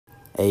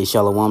Hey,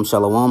 shalom,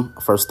 shalom.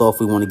 First off,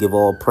 we want to give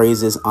all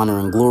praises, honor,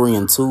 and glory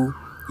unto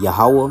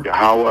Yahweh,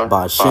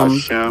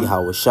 Ba'ashem,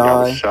 Yahweh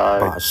Shai,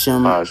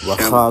 Ba'ashem,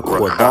 Rachak,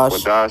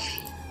 Wadash.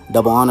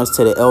 Double honors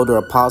to the elder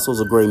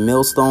apostles, a great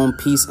millstone.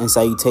 Peace and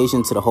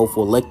salutation to the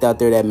hopeful elect out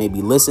there that may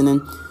be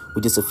listening.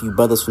 We just a few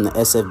brothers from the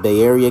SF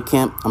Bay Area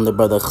camp. I'm the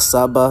brother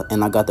Chsaba,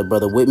 and I got the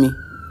brother with me,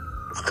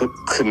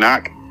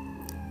 Kanak.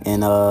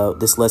 And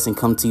this lesson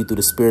come to you through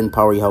the spirit and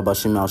power of Yahweh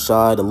Shem Al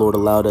Shai. The Lord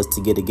allowed us to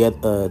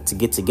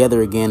get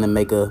together again and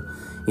make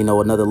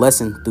another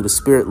lesson through the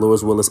spirit.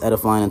 Lord's will is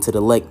edifying unto the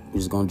elect. We're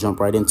just gonna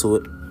jump right into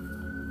it.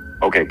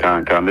 Okay,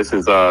 Khan. This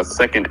is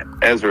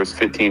 2nd Esdras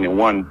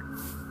 15:1.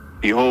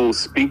 Behold,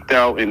 speak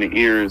thou in the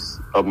ears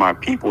of my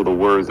people the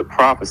words of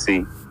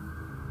prophecy,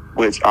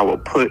 which I will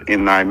put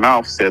in thy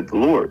mouth, said the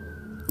Lord.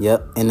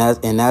 Yep, and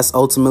that's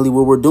ultimately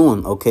what we're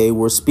doing. Okay,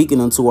 we're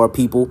speaking unto our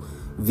people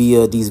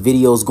via these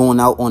videos going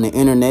out on the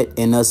internet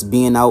and us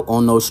being out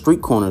on those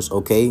street corners.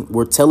 Okay,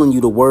 we're telling you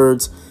the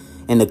words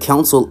and the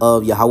counsel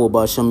of Yahweh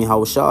Ba'ashem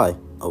Yahweh Shai.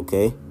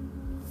 Okay,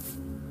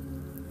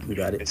 you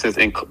got it. It says,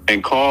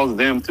 and cause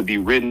them to be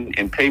written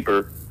in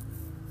paper,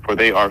 for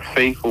they are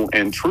faithful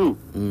and true.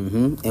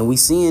 And we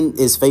seeing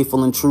is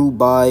faithful and true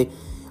by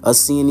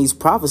us seeing these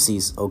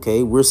prophecies.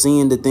 Okay, we're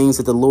seeing the things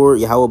that the Lord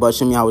Yahweh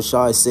Ba'ashem Yahweh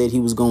Shai said he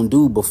was going to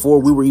do before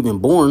we were even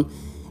born.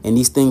 And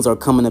these things are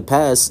coming to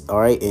pass, all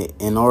right,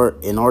 in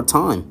our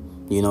time,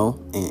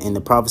 and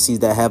the prophecies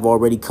that have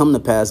already come to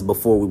pass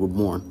before we were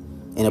born,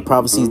 and the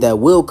prophecies that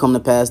will come to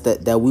pass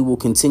that we will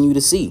continue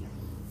to see,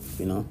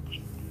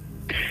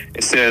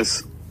 It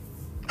says,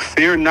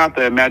 fear not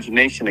the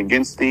imagination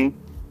against thee,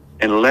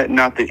 and let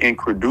not the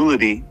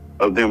incredulity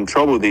of them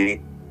trouble thee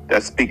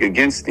that speak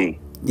against thee.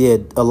 Yeah,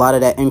 a lot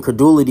of that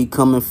incredulity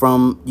coming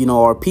from,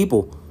 our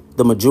people.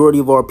 The majority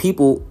of our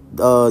people,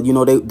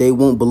 they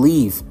won't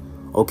believe.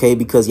 Okay,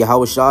 because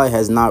Yahweh Shai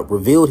has not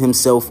revealed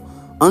himself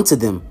unto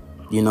them,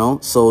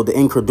 so the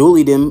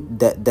incredulity,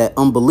 that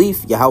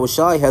unbelief, Yahweh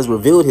Shai has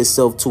revealed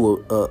himself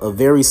to a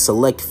very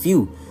select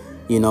few,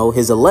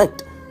 his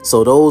elect.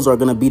 So those are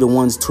going to be the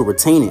ones to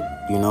retain it.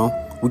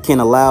 We can't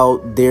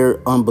allow their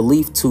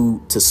unbelief to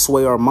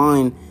sway our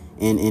mind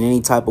in any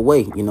type of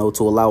way, to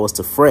allow us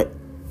to fret.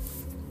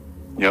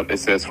 Yep, it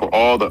says, for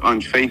all the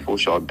unfaithful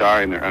shall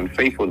die in their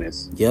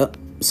unfaithfulness. Yep.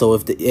 So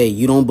if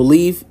you don't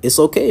believe, it's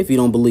okay if you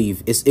don't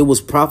believe. It was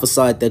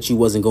prophesied that you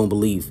wasn't going to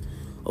believe.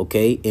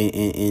 OK,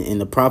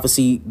 and the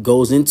prophecy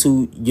goes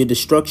into your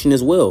destruction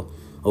as well.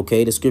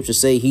 OK, the scriptures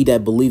say he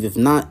that believeth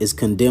not is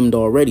condemned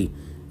already.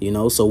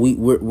 So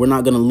we're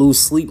not going to lose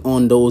sleep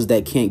on those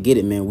that can't get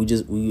it, man. We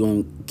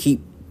going to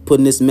keep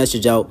putting this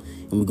message out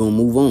and we're going to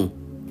move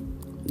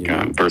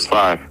on. Verse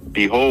 5.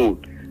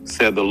 Behold,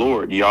 said the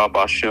Lord, Yahweh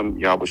Hashem,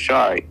 Yahweh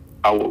Shai,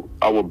 I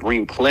will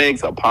bring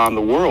plagues upon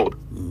the world.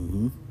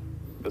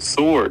 The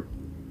sword,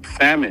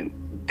 famine,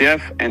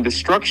 death, and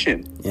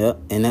destruction. Yeah,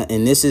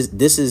 and this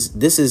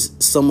is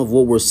some of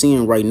what we're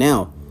seeing right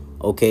now.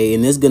 Okay,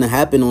 and it's gonna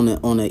happen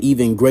on an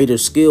even greater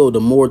scale. The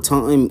more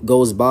time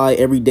goes by,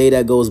 every day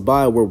that goes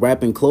by, we're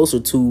wrapping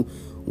closer to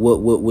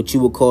what you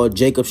would call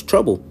Jacob's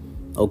trouble.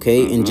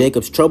 Okay, and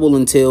Jacob's trouble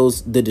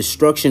entails the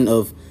destruction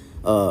of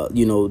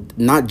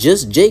not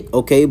just Jake,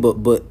 okay,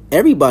 but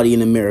everybody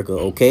in America,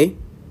 okay.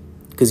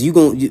 Because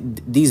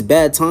these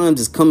bad times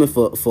is coming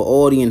for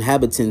all the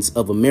inhabitants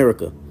of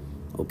America.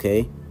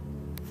 Okay.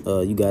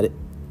 You got it.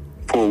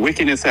 For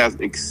wickedness has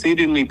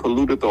exceedingly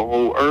polluted the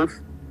whole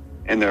earth,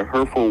 and their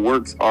hurtful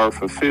works are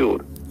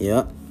fulfilled.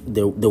 Yeah.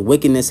 The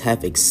wickedness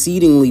have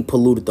exceedingly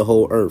polluted the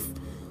whole earth.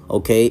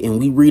 Okay. And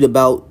we read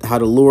about how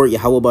the Lord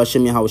Yahweh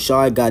Ba'ashem Yahweh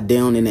Shai got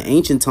down in the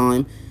ancient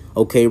time.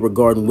 Okay.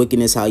 Regarding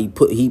wickedness, how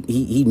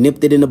he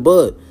nipped it in the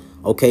bud.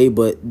 OK,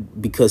 but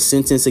because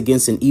sentence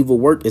against an evil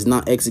work is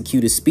not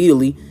executed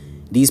speedily,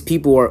 these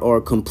people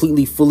are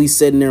completely fully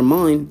set in their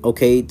mind,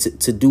 OK,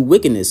 to do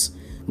wickedness.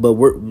 But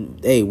we're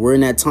in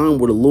that time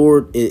where the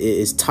Lord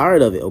is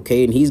tired of it.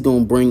 OK, and he's going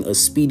to bring a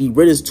speedy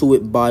riddance to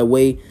it by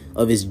way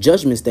of his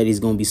judgments that he's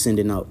going to be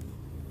sending out.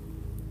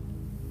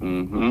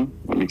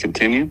 Let me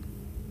continue.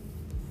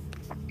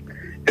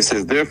 It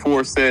says,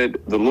 therefore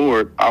said the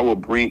Lord, I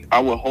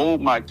will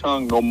hold my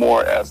tongue no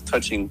more as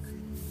touching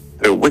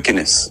their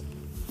wickedness,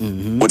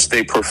 which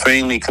they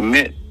profanely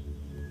commit,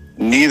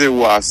 neither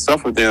will I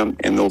suffer them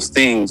in those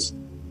things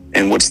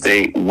in which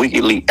they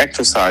wickedly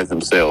exercise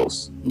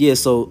themselves. Yeah,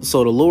 so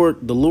the Lord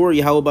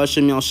Yahweh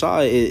Ba'ashem Yahweh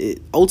Shai,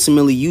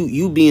 ultimately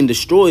you being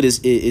destroyed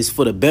is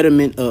for the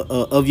betterment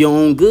of your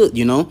own good.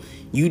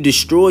 You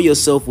destroy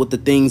yourself with the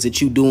things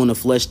that you do in the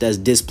flesh that's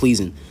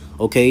displeasing.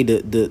 Okay,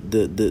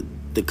 the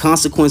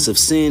consequence of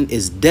sin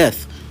is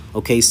death.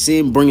 Okay,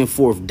 sin bringing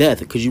forth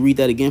death. Could you read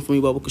that again for me,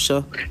 Baba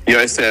Kasha?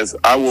 Yeah, it says,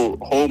 I will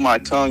hold my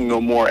tongue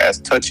no more as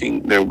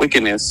touching their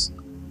wickedness,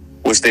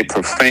 which they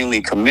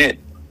profanely commit,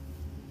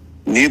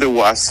 neither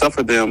will I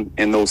suffer them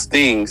in those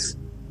things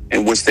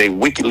in which they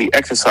wickedly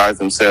exercise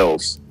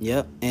themselves.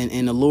 Yep,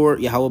 and the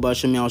Lord Yahweh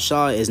Ba'ashem Yahweh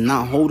Shai is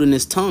not holding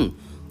his tongue,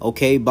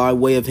 okay, by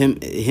way of him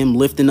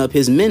lifting up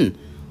his men,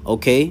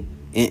 okay,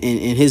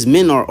 and his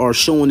men are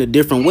showing a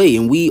different way,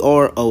 and we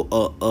are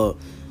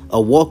a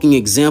walking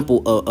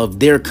example of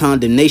their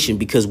condemnation,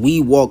 because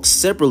we walk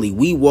separately.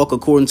 We walk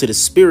according to the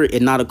spirit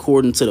and not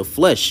according to the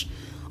flesh.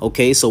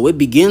 Okay, so it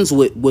begins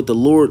with the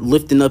Lord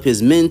lifting up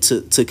his men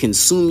to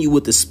consume you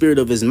with the spirit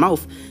of his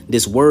mouth.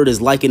 This word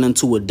is likened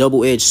unto a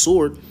double-edged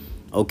sword.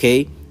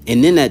 Okay,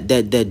 and then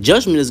that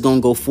judgment is going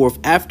to go forth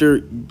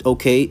after,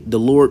 okay, the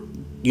Lord,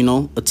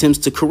 attempts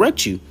to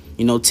correct you,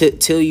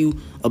 tell you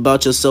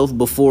about yourself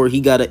before he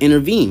got to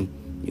intervene,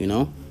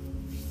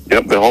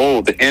 Yep,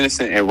 behold, the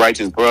innocent and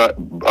righteous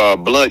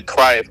blood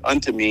crieth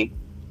unto me,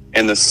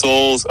 and the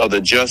souls of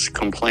the just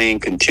complain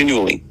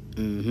continually.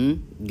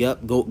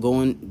 Yep,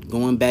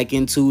 going back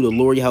into the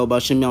Lord Yahweh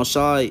Shem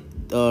Yahushai,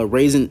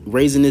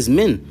 raising his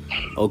men.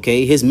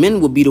 Okay, his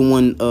men would be the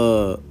one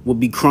would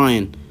be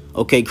crying.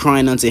 Okay,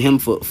 crying unto him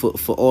for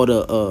all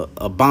the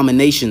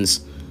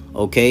abominations.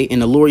 Okay,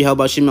 and the Lord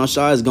Yahweh Shem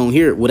Yahushai is gonna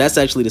hear it. Well, that's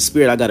actually the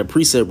spirit. I got a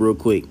precept real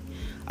quick.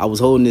 I was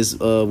holding this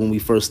when we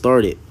first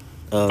started.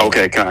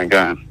 Okay, kind.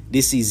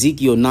 This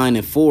Ezekiel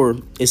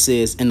 9:4. It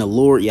says, "And the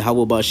Lord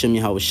Yahweh Ba'Shem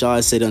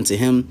Yahushai said unto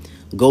him,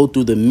 Go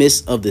through the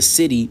midst of the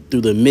city,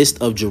 through the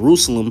midst of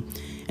Jerusalem,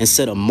 and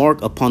set a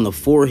mark upon the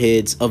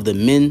foreheads of the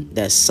men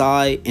that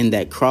sigh and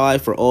that cry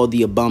for all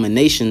the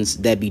abominations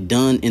that be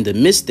done in the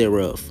midst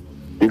thereof."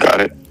 You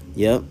got it.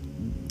 Yep.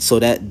 So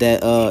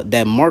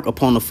that mark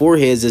upon the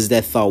foreheads is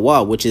that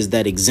thawa, which is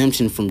that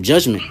exemption from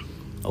judgment.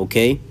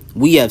 Okay,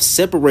 we have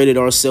separated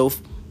ourselves.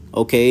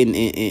 Okay,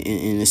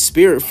 in the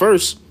spirit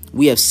first,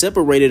 we have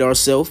separated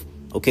ourselves.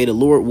 Okay, the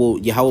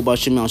Lord Yahweh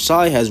Ba'Shem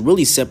Yahushai has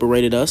really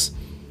separated us.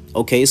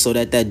 Okay, so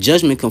that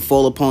judgment can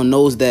fall upon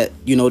those that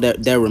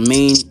that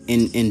remain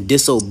in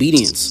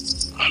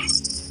disobedience.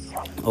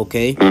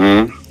 Okay,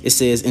 It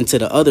says, "And to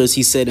the others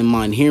he said in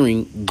mine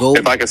hearing, go."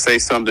 If I could say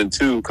something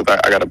too, because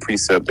I got a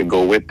precept to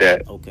go with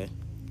that. Okay.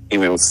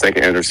 Even with 2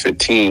 Esdras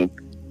 15,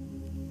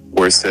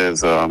 where it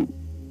says, go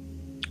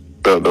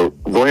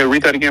ahead,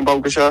 read that again,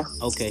 Baruch Shah.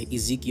 Okay,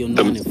 Ezekiel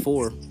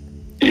 9:4.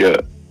 Yeah.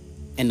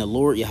 "And the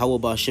Lord Yahweh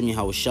Ba'Shem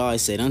Yahushai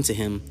said unto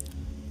him,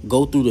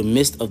 Go through the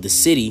midst of the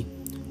city,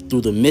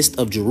 through the midst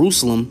of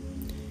Jerusalem,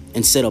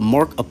 and set a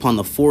mark upon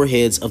the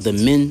foreheads of the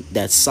men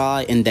that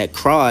sigh and that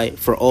cry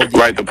for all the..."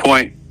 Right, the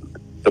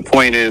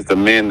point is the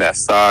men that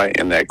sigh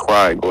and that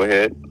cry. Go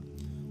ahead.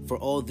 "For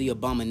all the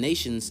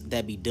abominations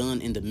that be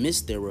done in the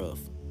midst thereof."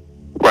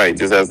 Right,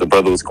 just as the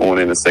brother was going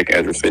into 2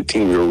 Esdras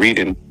 15, we were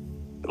reading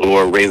the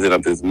Lord raising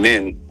up his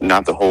men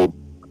not to hold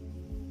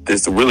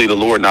this, really the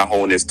Lord not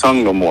holding his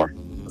tongue no more.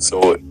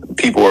 So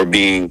people are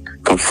being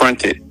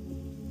confronted,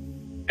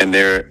 and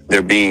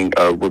they're being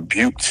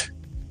rebuked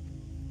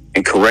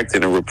and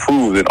corrected and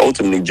reproved and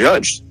ultimately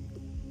judged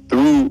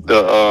through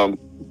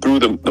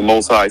the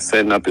Most High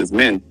setting up his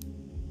men.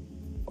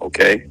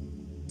 Okay,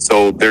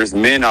 so there's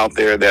men out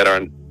there that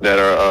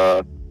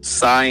are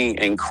sighing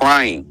and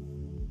crying.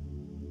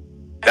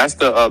 That's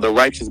the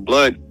righteous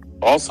blood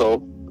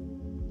also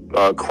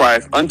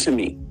crieth unto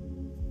me,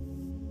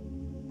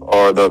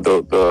 or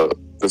the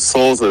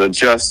souls of the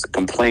just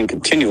complain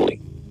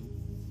continually.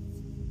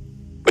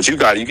 But you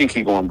got it. You can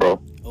keep going, bro.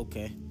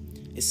 Okay.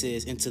 It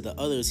says, "And to the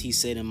others he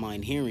said in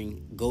mine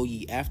hearing, Go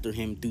ye after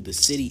him through the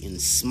city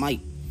and smite.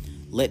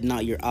 Let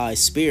not your eyes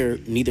spare,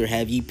 neither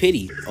have ye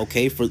pity."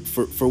 Okay,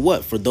 for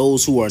what? For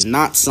those who are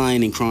not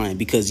sighing and crying.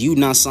 Because you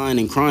not sighing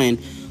and crying,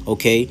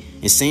 okay,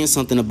 and saying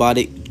something about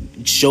it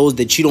shows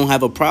that you don't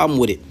have a problem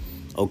with it.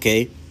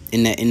 Okay,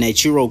 and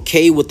that you're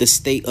okay with the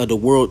state of the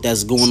world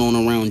that's going on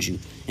around you.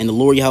 And the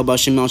Lord Yahweh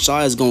Shem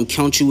Yahushai is going to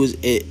count you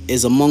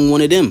as among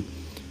one of them.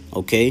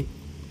 Okay.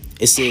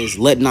 It says,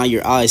 "Let not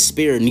your eyes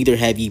spare, neither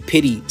have ye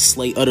pity.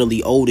 Slay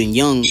utterly old and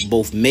young,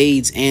 both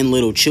maids and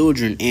little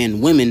children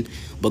and women.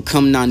 But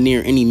come not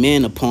near any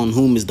man upon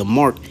whom is the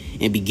mark,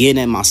 and begin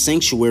at my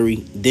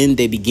sanctuary. Then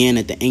they began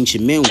at the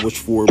ancient men,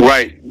 which were..."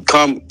 Right.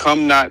 Come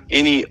not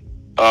any...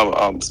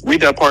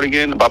 read that part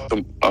again about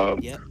the...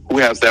 Who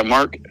has that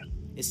mark?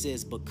 It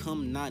says, "But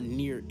come not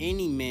near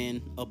any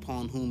man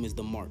upon whom is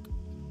the mark."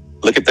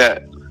 Look at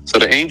that. So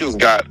the angels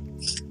got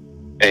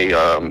a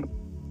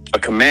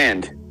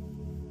command,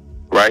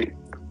 right,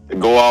 to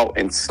go out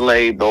and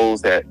slay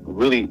those that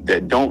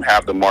don't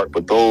have the mark,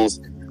 but those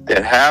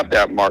that have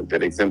that mark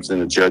that exempts them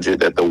to judge it,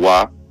 that the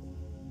Wa,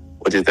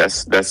 which is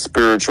that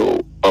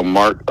spiritual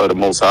mark of the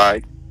Most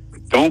High,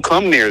 don't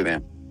come near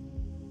them.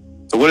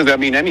 So what does that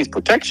mean? That means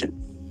protection.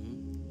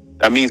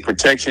 That means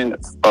protection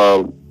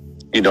of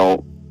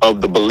of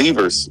the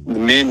believers,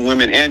 men,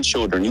 women, and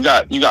children. You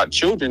got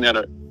children that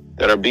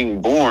are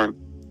being born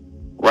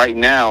right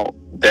now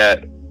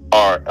that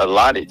are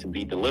allotted to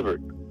be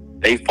delivered.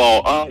 They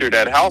fall under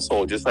that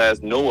household, just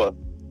as Noah,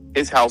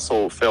 his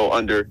household fell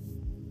under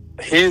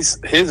his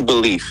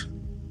belief,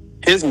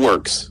 his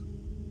works.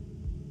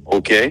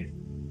 Okay.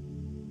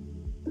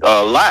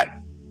 Lot,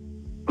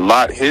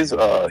 his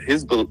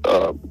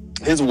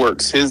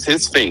works,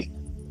 his faith.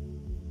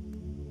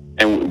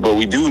 But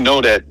we do know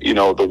that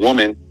the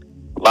woman,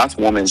 Lot's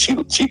woman,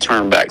 she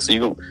turned back.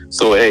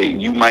 So hey,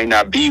 you might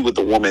not be with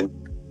the woman,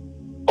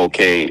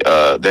 okay,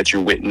 that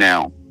you're with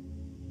now.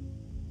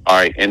 All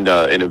right, in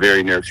the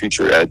very near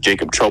future, as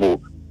Jacob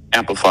trouble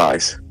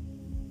amplifies.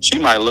 she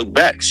might look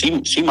back.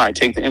 She might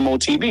take the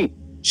MOTB.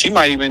 She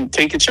might even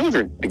take the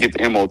children to get the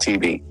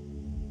MOTB.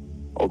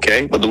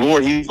 Okay, but the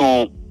Lord, He's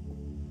gonna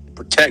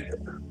protect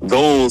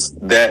those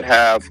that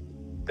have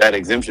that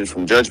exemption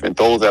from judgment,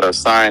 those that are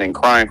sighing and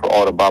crying for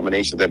all the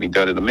abominations that be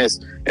done in the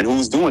midst. And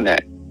who's doing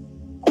that?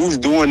 Who's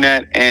doing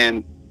that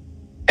and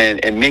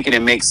making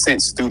it make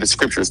sense through the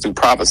scriptures, through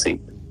prophecy?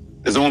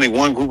 There's only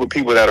one group of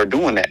people that are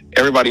doing that.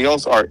 Everybody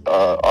else are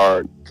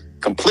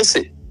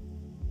complicit.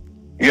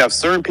 You have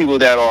certain people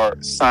that are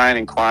sighing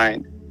and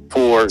crying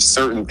for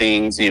certain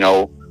things.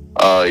 The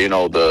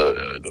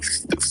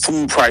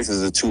food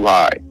prices are too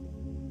high,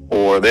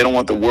 or they don't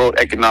want the World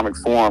Economic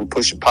Forum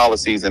pushing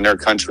policies in their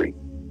country,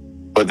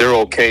 but they're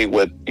okay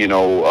with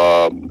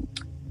the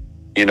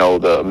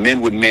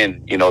men with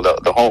men,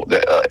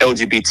 the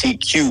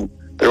LGBTQ.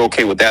 They're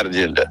okay with that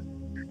agenda.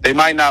 They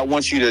might not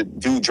want you to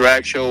do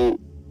drag show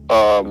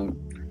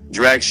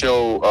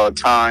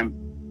time,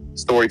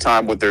 story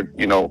time with their,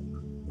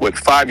 with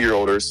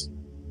 5-year-olders,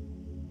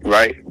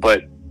 right?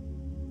 But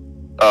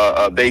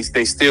they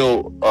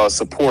still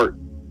support,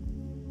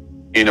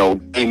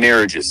 gay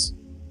marriages.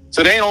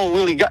 So they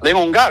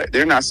don't got it.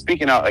 They're not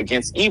speaking out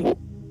against evil.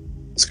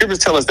 Scriptures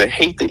tell us to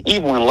hate the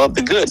evil and love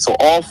the good. So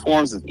all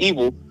forms of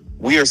evil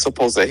we are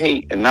supposed to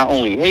hate, and not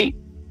only hate,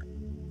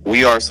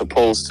 we are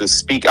supposed to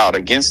speak out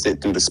against it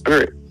through the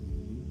Spirit.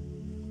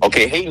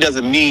 Okay, hate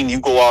doesn't mean you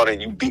go out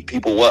and you beat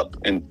people up,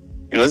 and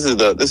this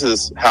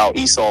is how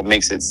Esau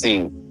makes it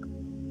seem.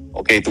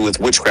 Okay, through its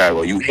witchcraft,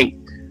 or you hate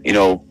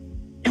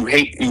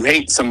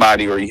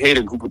somebody, or you hate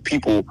a group of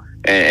people,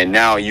 and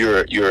now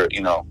you're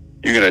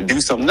gonna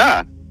do something.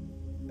 Nah,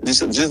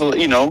 just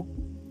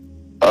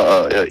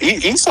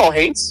Esau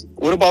hates.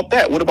 What about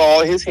that? What about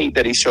all his hate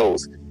that he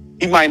shows?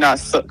 He might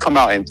not come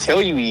out and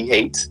tell you he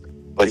hates,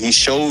 but he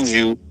shows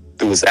you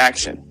through his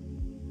action.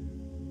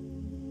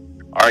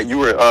 All right, you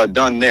were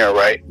done there,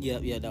 right?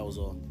 Yeah, that was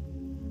all.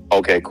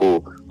 Okay,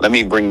 cool. Let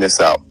me bring this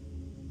out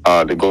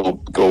to go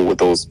with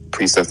those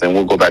precepts, and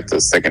we'll go back to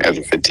 2nd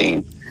Esdras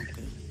 15,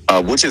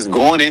 which is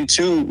going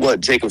into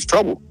Jacob's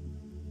trouble.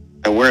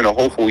 And we're in a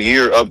hopeful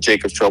year of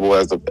Jacob's trouble,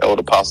 as the elder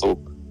apostle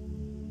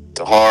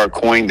Tahar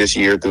coined this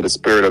year through the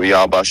spirit of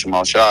Yahweh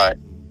Shema Shai.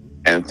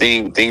 And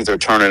things are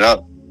turning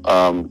up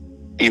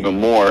even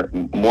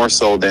more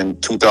so than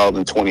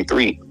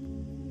 2023.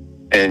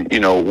 And,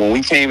 when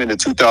we came into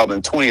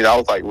 2020, that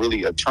was like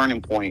really a turning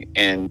point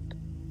in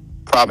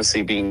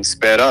prophecy being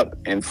sped up.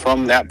 And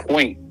from that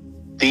point,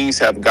 things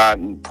have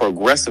gotten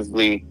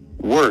progressively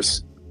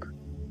worse.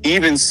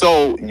 Even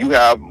so, you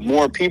have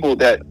more people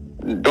that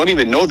don't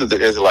even know that they're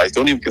Israelites,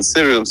 don't even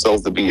consider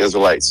themselves to be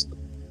Israelites.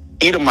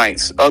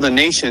 Edomites, other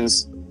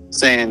nations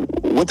saying,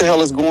 what the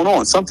hell is going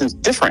on? Something's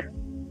different.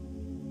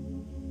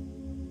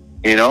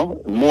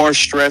 More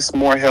stress,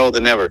 more hell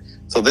than ever.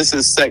 So this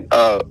is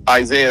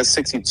Isaiah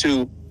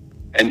 62.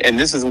 And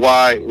this is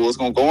why what's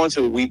going to go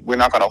into, we're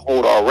not going to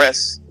hold our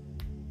rest.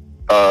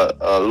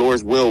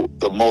 Lord's will,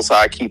 the Most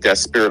High keep that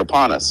spirit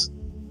upon us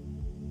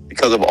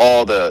because of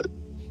all the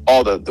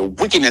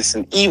wickedness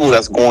and evil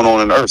that's going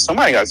on the earth.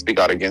 Somebody got to speak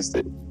out against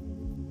it.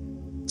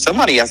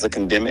 Somebody has to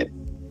condemn it.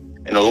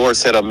 And the Lord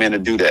set up men to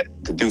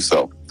do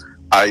so.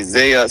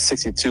 Isaiah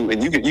 62,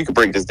 and you can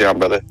break this down,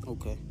 brother.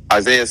 Okay.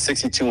 Isaiah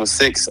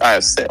 62:6, I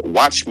have set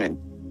watchmen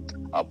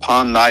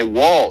upon thy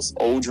walls,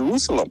 O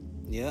Jerusalem.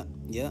 Yeah.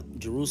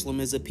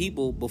 Jerusalem is a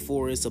people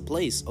before it's a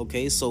place.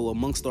 Okay, so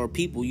amongst our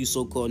people, you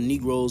so-called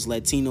Negroes,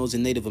 Latinos,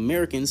 and Native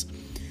Americans,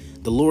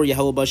 the Lord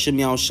Yahweh B'Shem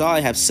Yahweh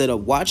Shai have set up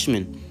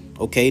watchmen.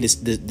 Okay,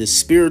 the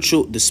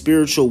spiritual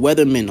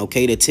weathermen.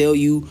 Okay, to tell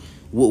you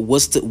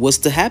what's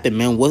to happen,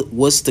 man.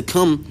 What's to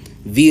come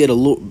via the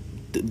Lord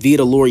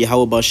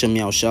Yahweh B'Shem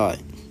Yahweh Shai.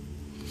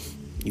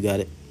 You got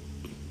it.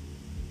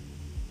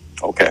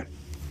 Okay.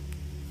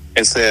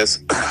 It says,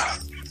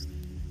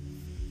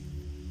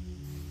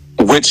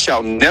 which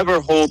shall never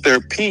hold their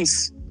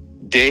peace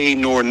day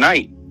nor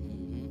night.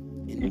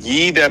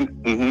 Ye that.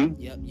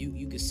 Yep,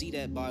 you can see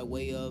that by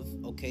way of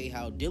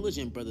how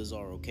diligent brothers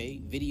are. Okay,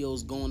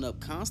 videos going up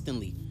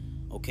constantly.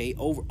 Okay,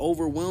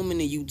 overwhelming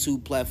the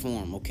YouTube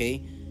platform.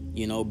 Okay,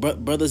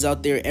 brothers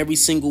out there every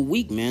single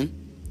week, man.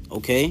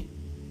 Okay,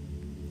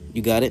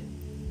 you got it.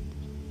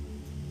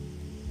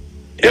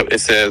 Yep, it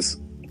says,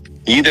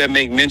 ye that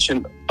make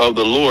mention of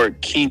the Lord,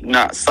 keep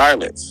not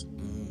silence.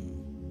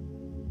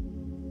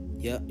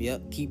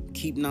 Yep.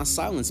 Keep not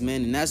silence,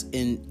 man.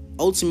 And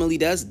ultimately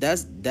that's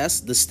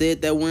the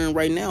state that we're in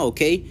right now.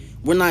 Okay,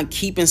 we're not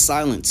keeping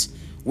silence.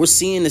 We're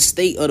seeing the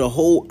state of the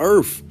whole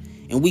earth,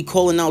 and we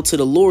calling out to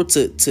the Lord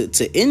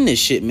to end this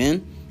shit,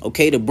 man.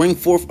 Okay, to bring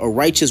forth a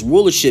righteous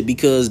rulership,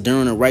 because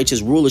during a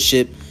righteous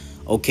rulership,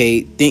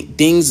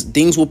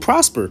 things will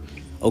prosper.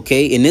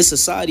 Okay, in this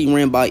society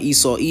ran by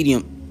Esau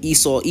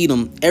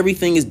Edom,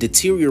 everything is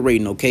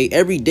deteriorating. Okay,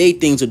 every day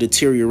things are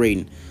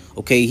deteriorating.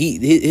 Okay,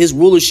 his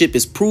rulership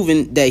is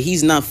proven that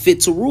he's not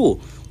fit to rule.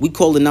 We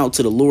calling out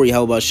to the Lord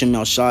Yahweh Shem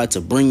Yahweh Shai to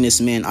bring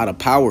this man out of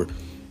power.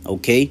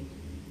 Okay,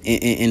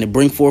 and to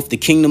bring forth the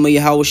kingdom of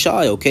Yahweh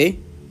Shai. Okay.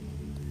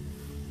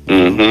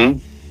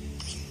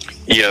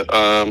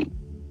 Yeah.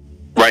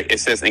 Right? It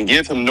says, and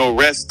give him no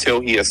rest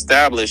till he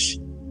establish,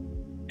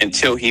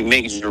 until he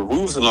makes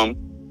Jerusalem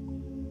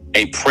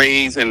a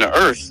praise in the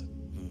earth.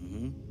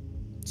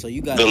 So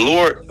you got the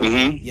Lord.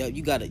 Yeah,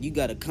 you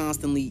gotta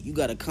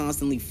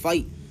constantly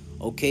fight.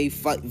 Okay,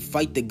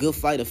 fight the good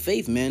fight of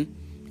faith, man.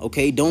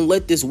 Okay, don't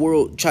let this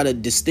world try to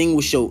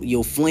distinguish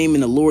your flame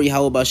in the Lord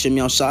Yahweh B'Shem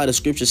Yahushua. The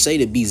scriptures say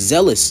to be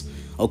zealous.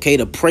 Okay,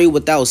 to pray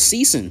without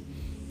ceasing.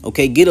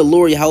 Okay, get a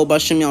Lord Yahweh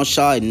B'Shem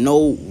Yahushua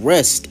no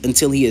rest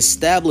until he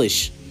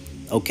establish.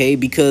 Okay,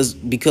 because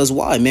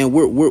why, man?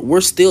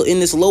 We're still in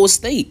this lower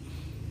state.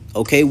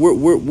 Okay,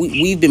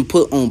 we've been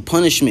put on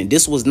punishment.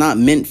 This was not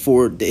meant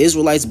for the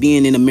Israelites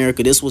being in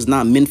America. This was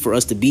not meant for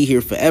us to be here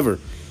forever.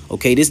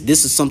 Okay,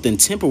 this is something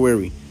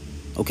temporary.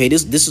 Okay,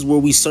 this is where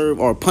we serve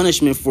our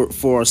punishment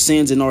for our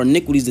sins and our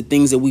iniquities, the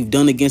things that we've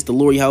done against the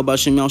Lord Yahweh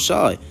B'Shem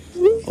Yahushua.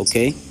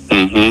 Okay.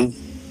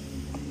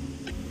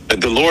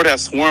 The Lord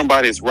has sworn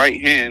by his right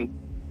hand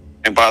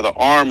and by the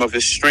arm of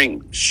his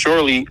strength.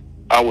 Surely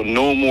I will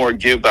no more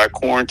give thy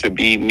corn to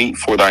be meat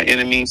for thy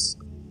enemies,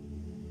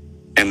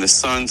 and the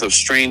sons of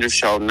strangers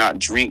shall not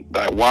drink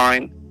thy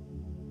wine,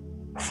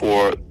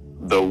 for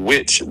the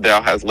which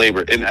thou hast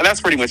labored. And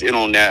that's pretty much it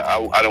on that.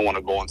 I don't want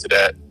to go into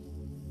that.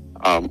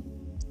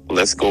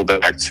 Let's go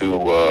back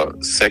to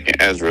Second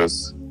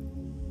Esdras.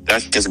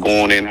 That's just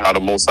going in how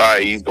the Most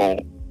High, he's going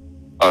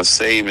to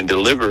save and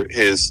deliver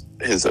his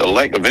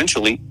elect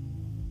eventually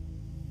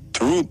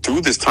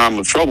through this time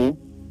of trouble,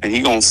 and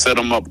he's going to set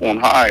them up on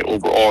high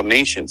over all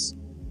nations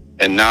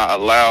and not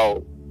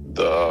allow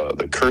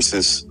the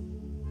curses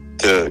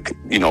to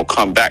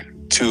come back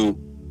to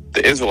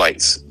the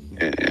Israelites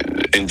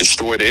and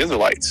destroy the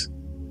Israelites.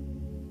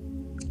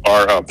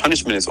 Our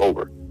punishment is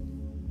over.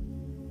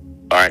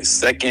 All right,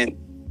 Second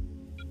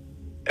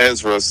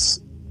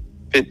Esdras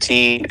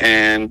 15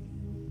 and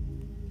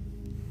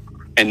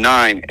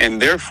 9.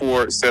 And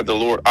therefore said the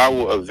Lord, I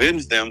will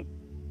avenge them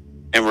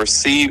and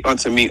receive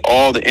unto me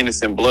all the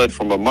innocent blood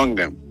from among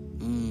them.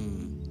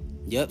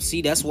 Yep.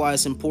 See, that's why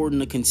it's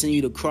important to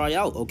continue to cry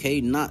out. Okay,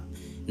 not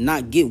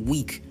get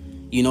weak.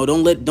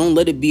 Don't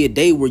let it be a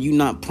day where you're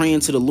not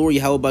praying to the Lord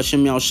Yahweh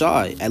B'Shem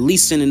Yahushua. At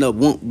least sending up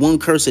one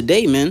curse a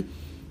day, man.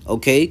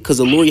 Okay, because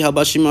the Lord Yahweh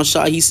B'Shem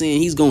Yahushua, he's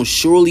saying he's going to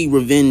surely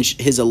revenge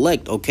his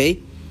elect. Okay,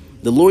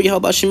 the Lord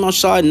Yahweh B'Shem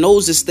Yahushua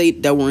knows the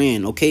state that we're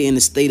in. Okay, in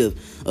the state of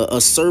a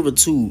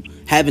servitude,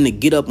 having to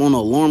get up on an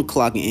alarm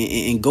clock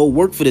and go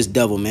work for this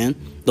devil, man.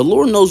 The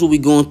Lord knows what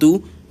we're going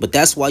through, but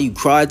that's why you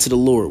cry to the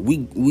Lord.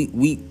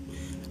 We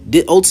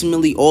did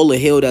ultimately all the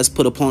hell that's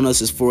put upon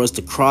us is for us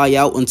to cry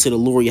out unto the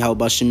Lord Yahweh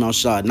B'Shem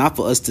Yahushua, not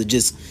for us to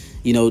just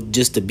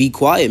to be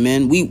quiet,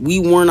 man. We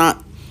were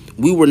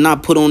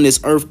not put on this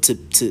earth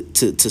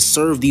to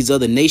serve these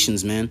other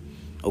nations, man.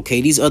 Okay,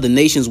 these other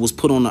nations was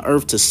put on the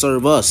earth to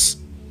serve us,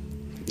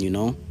 and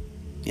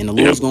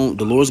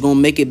the Lord's gonna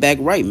make it back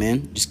right,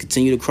 man. Just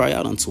continue to cry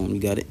out unto him. You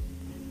got it.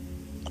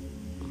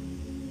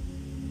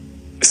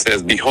 It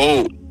says,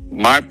 behold,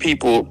 my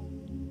people.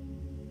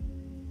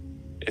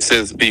 It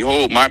says,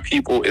 behold, my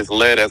people is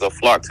led as a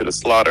flock to the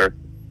slaughter.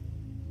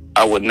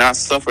 I would not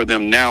suffer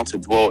them now to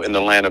dwell in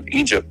the land of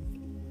Egypt,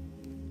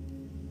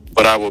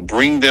 but I will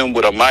bring them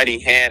with a mighty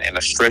hand and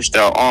a stretched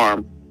out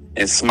arm,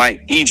 and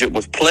smite Egypt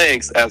with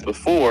plagues as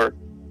before,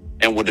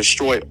 and will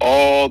destroy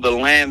all the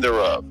land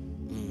thereof.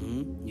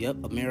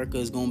 Yep, America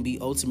is going to be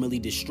ultimately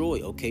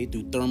destroyed, okay,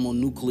 through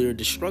thermonuclear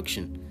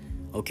destruction.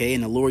 Okay,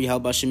 and the Lord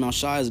Yahweh B'Shem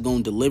Yahushua is going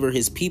to deliver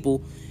his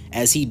people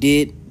as he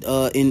did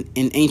in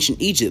ancient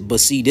Egypt.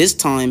 But see, this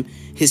time,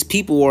 his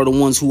people are the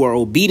ones who are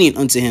obedient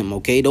unto him,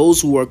 okay?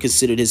 Those who are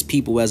considered his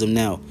people as of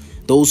now.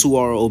 Those who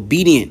are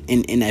obedient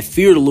and that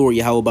fear the Lord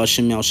Yahweh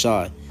B'Shem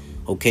Yahushua.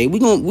 Okay,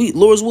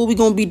 Lord's will, we're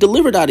going to be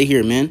delivered out of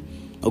here, man.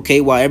 Okay,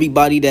 while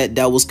everybody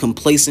that was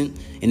complacent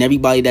and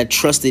everybody that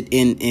trusted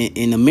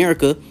in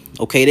America,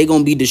 okay, they're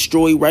going to be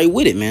destroyed right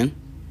with it, man.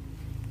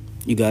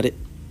 You got it?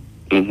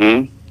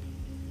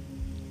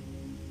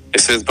 It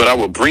says, but I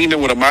will bring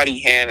them with a mighty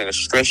hand and a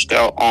stretched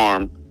out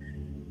arm,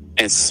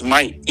 and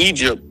smite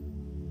Egypt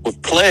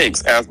with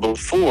plagues as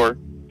before,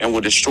 and will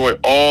destroy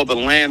all the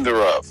land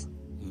thereof.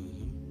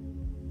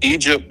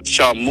 Egypt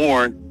shall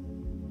mourn,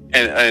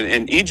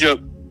 and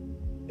Egypt,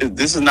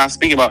 this is not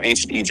speaking about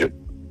ancient Egypt.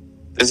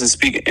 This is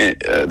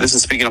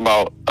speaking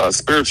about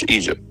spiritual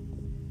Egypt.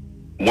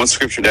 One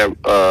scripture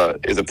that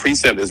is a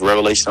precept is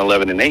Revelation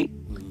 11 and 8.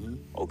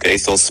 Okay,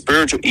 so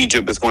spiritual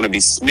Egypt is going to be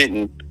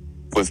smitten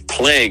with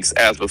plagues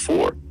as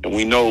before. And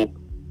we know,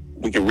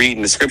 we can read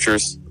in the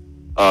scriptures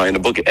in the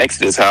book of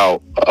Exodus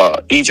how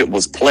Egypt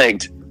was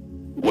plagued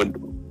with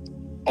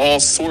all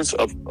sorts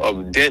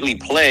of deadly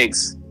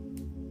plagues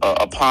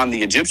upon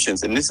the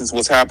Egyptians. And this is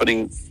what's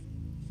happening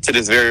to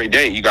this very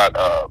day. You got,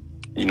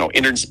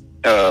 energy,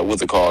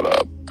 what's it called?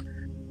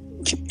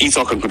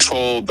 Esau can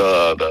control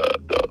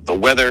the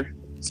weather.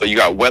 So you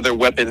got weather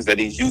weapons that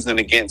he's using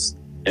against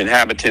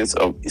inhabitants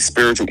of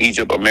spiritual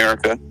Egypt,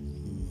 America.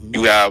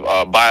 You have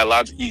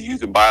he's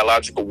using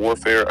biological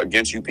warfare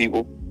against you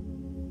people.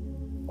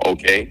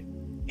 Okay.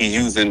 He's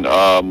using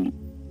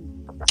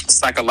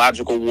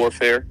psychological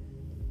warfare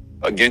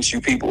against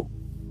you people.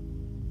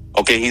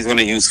 Okay, he's going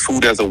to use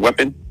food as a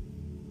weapon.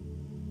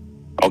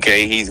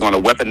 Okay, he's going to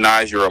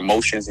weaponize your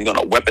emotions. He's going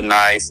to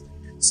weaponize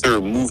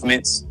certain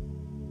movements.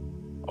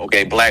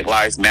 Okay, Black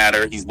Lives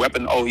Matter. He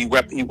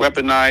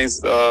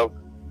weaponized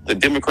the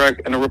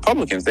Democrat and the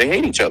Republicans. They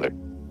hate each other,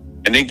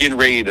 and they're getting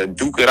ready to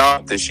duke it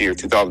out this year,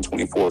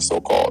 2024,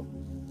 so-called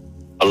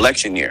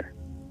election year.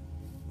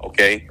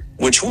 Okay,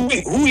 which who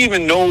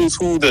even knows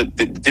who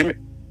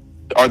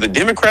are the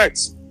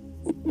Democrats?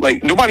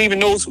 Like, nobody even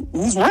knows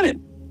who's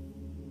running.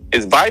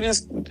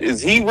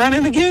 Is he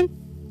running again?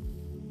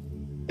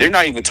 They're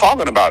not even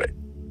talking about it.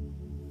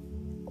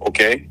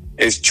 Okay,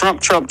 it's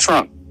Trump,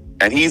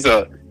 and he's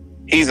a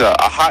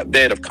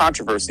hotbed of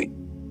controversy.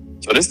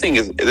 So this thing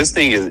is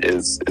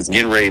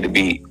getting ready to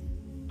be,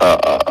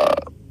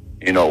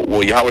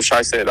 well, Yahweh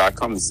Shai said, "I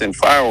come to send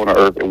fire on the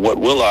earth, and what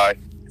will I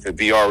if it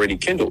be already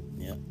kindled?"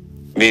 Yeah.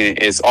 Meaning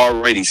it's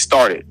already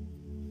started.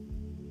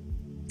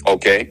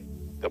 Okay,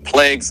 the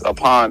plagues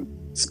upon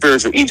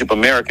spiritual Egypt,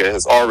 America,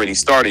 has already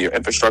started. Your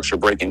infrastructure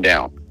breaking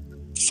down,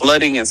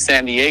 flooding in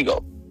San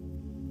Diego.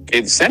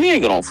 Okay, San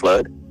Diego don't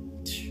flood.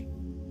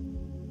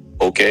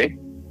 Okay,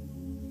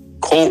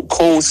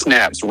 cold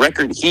snaps,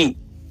 record heat.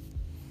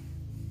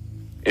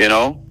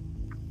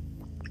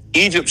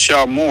 Egypt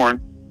shall mourn.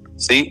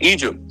 See,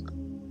 Egypt,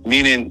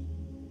 meaning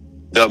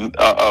the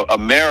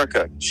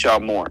America shall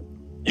mourn.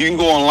 You can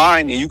go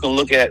online and you can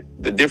look at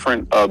the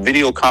different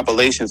video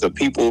compilations of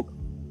people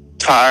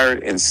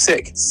tired and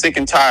sick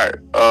and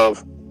tired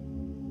of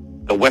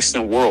the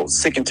Western world,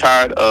 sick and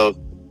tired of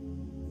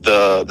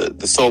the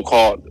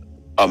so-called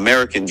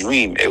American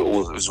dream. It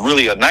was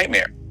really a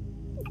nightmare.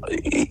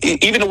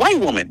 Even the white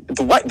woman,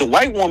 the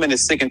white woman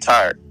is sick and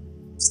tired.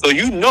 So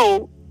you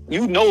know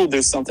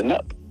there's something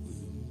up.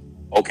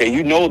 Okay,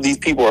 these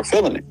people are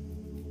feeling it.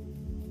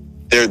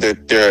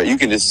 They're you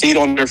can just see it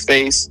on their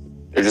face.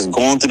 They're just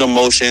going through the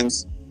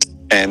motions,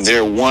 and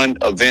they're one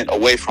event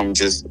away from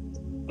just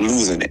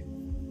losing it.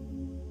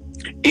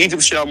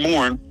 Egypt shall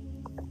mourn,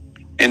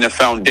 and the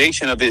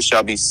foundation of it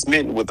shall be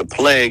smitten with the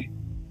plague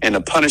and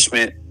the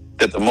punishment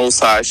that the Most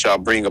High shall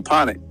bring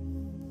upon it.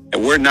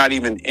 And we're not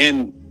even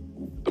in,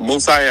 the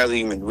Most High hasn't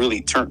even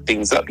really turned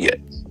things up yet.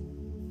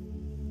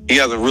 He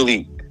hasn't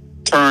really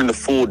turned the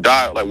full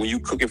dial. Like when you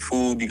cooking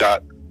food, you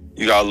got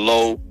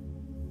low,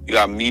 you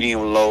got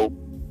medium low,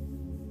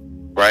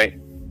 right?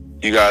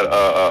 You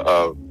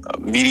got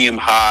medium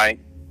high,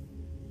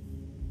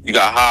 you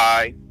got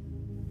high,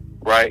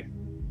 right?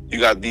 You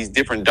got these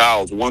different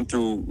dials, 1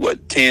 through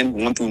 10,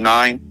 1 through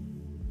 9,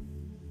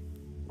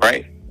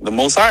 right? The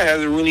Most High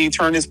hasn't really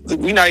turned this.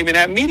 We're not even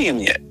at medium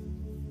yet.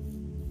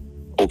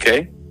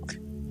 Okay,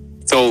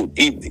 so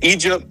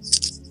Egypt,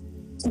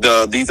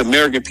 these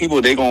American people,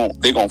 they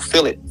gonna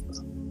feel it,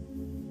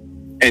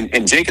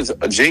 and Jacob's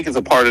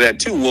a part of that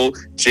too. Well,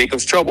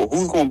 Jacob's trouble.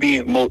 Who's gonna be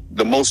in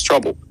the most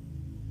trouble?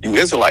 You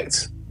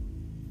Israelites.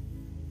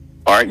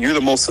 All right, you're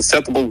the most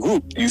susceptible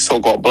group. You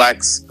so-called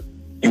blacks,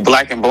 you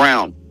black and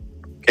brown.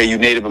 Okay, you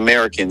Native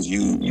Americans,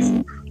 you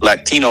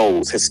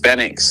Latinos,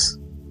 Hispanics.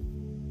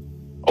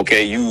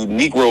 Okay, you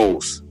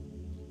Negroes.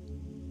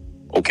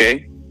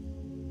 Okay,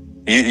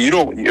 you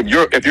don't.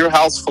 If your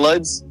house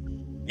floods,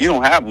 you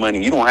don't have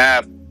money. You don't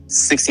have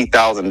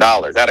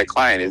 $60,000. That a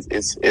client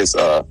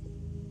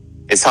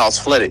his house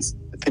flooded.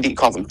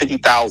 Cost him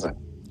 $50,000.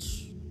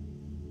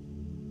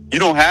 You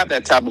don't have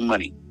that type of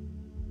money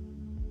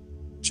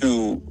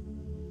to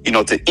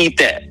eat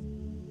that.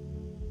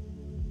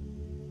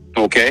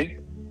 Okay,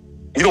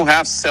 you don't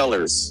have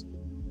cellars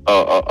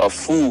of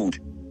food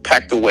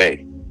packed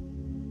away.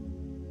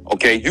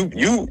 Okay,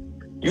 you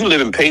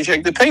live in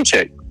paycheck to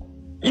paycheck.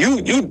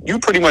 You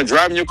pretty much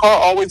driving your car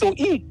always on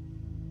E,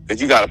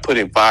 because you got to put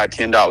in $5,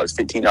 $10,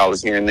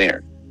 $15 here and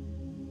there.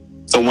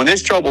 So when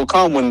this trouble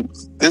comes, when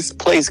this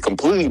place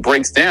completely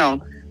breaks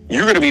down,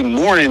 you're going to be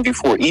mourning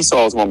before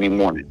Esau is going to be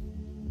mourning.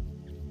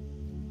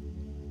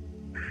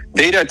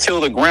 They that till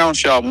the ground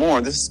shall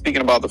mourn. This is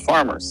speaking about the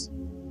farmers.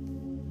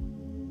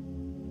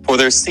 For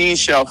their seed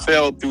shall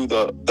fail through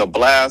the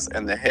blast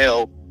and the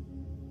hail,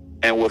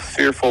 and with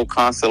fearful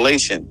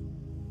consolation.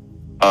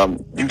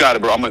 You got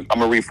it, bro. I'm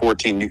gonna read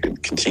 14. You can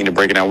continue to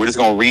break it down. We're just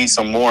gonna read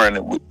some more,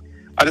 and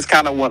I just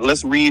kind of want.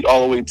 Let's read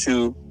all the way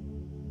to.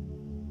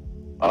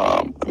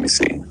 Let me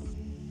see.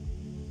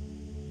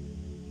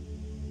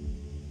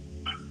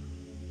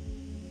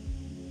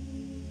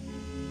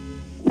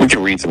 We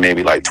can read to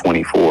maybe like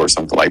 24 or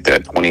something like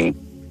that. 20.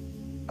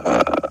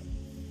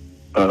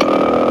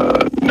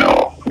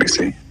 No. Let me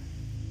see.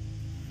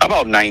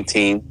 About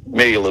 19,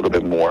 maybe a little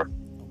bit more.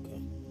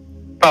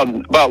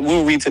 About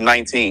we'll read to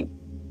 19.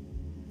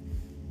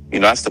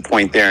 That's the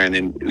point there, and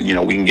then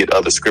we can get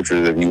other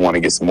scriptures if you want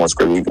to get some more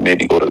scripture. We can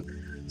maybe go to 2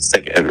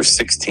 Esdras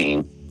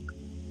 16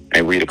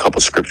 and read a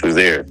couple scriptures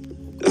there.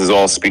 This is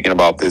all speaking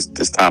about this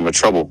time of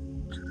trouble.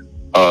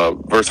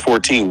 Verse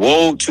 14: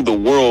 Woe to the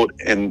world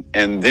and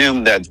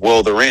them that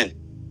dwell therein.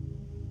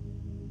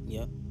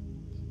 Yep.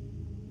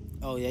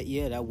 Oh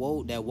yeah. That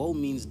woe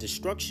means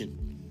destruction.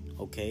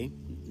 Okay.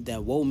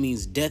 That woe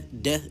means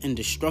death and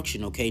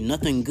destruction. Okay.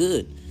 Nothing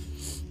good.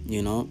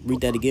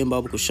 Read that again,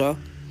 Baba Kushah.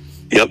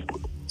 Yep.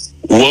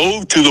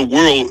 Woe to the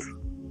world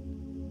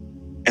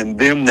and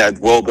them that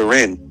dwell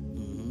therein.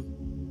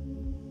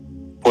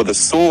 For the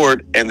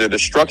sword and the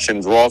destruction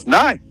draweth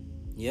nigh.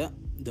 Yeah,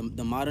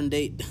 the modern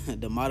day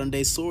the modern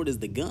day sword is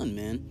the gun,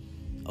 man.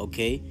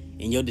 Okay,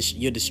 and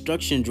your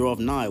destruction draweth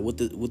nigh. What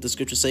the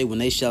scripture say? When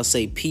they shall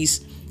say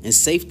peace and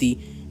safety,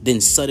 then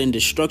sudden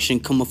destruction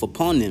cometh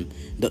upon them.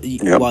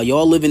 While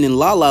y'all living in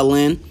la la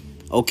land,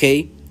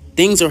 okay,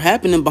 things are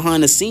happening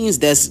behind the scenes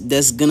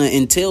that's gonna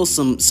entail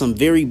some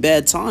very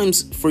bad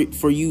times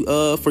for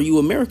you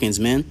Americans,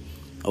 man.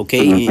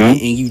 Okay, and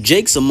you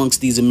Jakes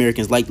amongst these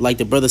Americans, like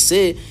the brother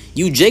said,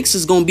 you Jakes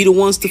is gonna be the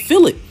ones to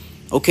feel it.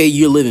 Okay,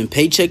 you're living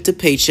paycheck to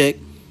paycheck,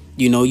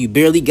 you know, you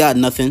barely got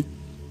nothing,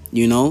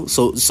 you know,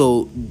 so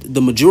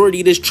the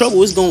majority of this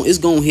trouble is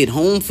gonna hit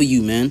home for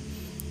you, man.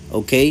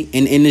 Okay,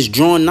 and it's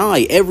drawn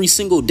nigh. Every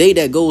single day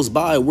that goes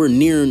by, we're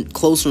nearing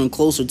closer and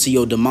closer to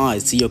your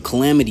demise, to your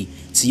calamity,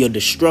 to your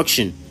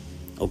destruction.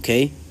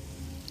 Okay,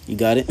 you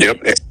got it.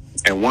 Yep.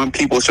 And one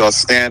people shall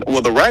stand.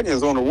 Well, the writing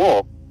is on the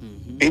wall.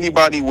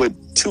 Anybody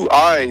with two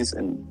eyes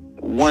and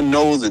one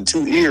nose and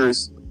two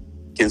ears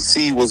can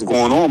see what's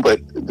going on. But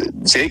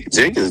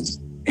Jake is,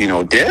 you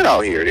know, dead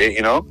out here.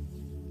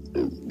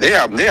 They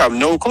have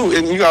no clue.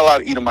 And you got a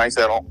lot of Edomites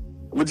that don't.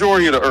 The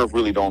majority of the earth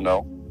really don't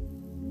know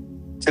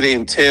to the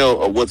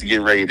entail of what's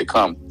getting ready to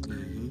come.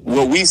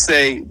 What we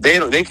say,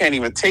 they can't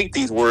even take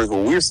these words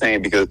what we're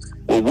saying, because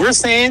what we're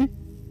saying,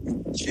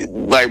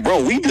 like,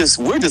 bro, we're just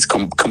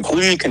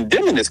completely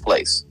condemning this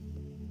place.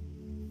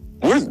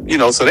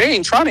 So they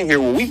ain't trying to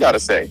hear what we got to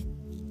say,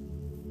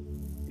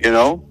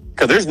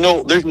 because there's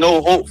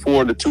no hope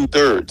for the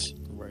 2/3.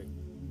 Right.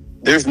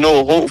 There's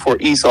no hope for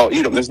Esau,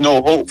 Edom. There's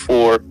no hope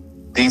for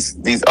these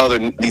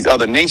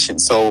other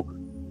nations. So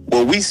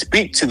what we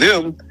speak to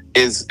them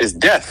is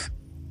death.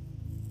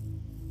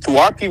 To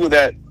our people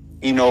that,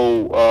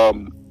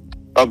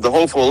 of the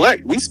hopeful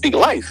elect, we speak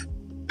life.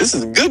 This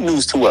is good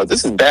news to us.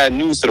 This is bad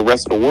news to the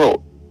rest of the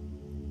world.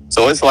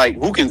 So it's like,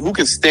 who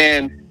can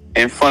stand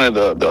in front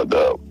of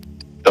the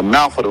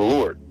mouth of the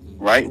Lord,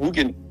 right? Who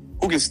can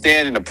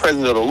stand in the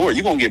presence of the Lord?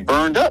 You're gonna get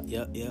burned up.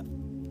 Yeah.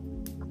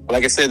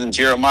 Like I said in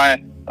Jeremiah,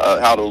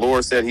 how the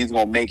Lord said He's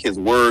gonna make His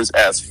words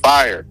as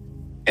fire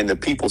and the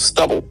people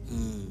stubble,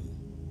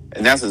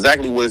 and that's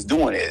exactly what it's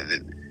doing.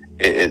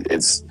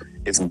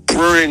 It's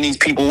burning these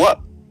people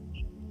up,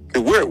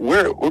 because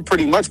we're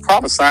pretty much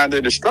prophesying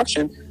their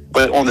destruction.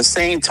 But on the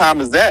same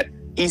time as that,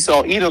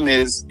 Esau Edom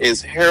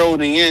is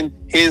heralding in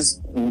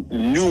his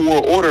new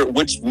world order,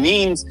 which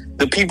means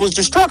the people's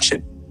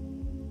destruction.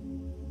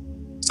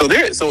 So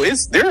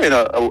they're in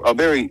a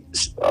very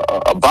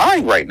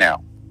bind right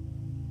now.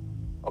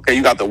 Okay,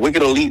 you got the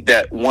wicked elite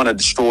that want to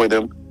destroy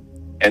them,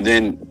 and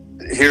then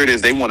here it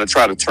is, they want to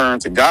try to turn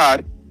to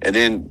God, and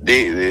then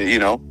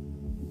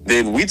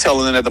then we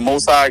telling them that the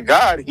Most High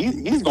God,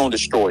 he's going to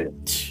destroy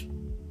them.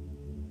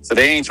 So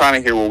they ain't trying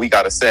to hear what we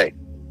got to say.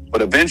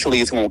 But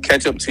eventually it's going to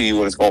catch up to you,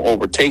 and it's going to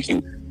overtake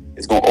you.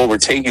 It's going to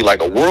overtake you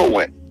like a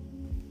whirlwind.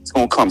 It's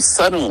going to come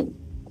suddenly.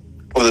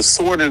 For the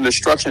sword and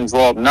destruction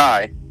draweth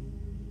nigh,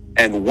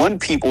 and one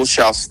people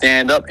shall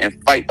stand up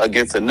and fight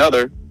against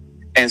another,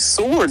 and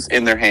swords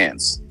in their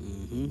hands.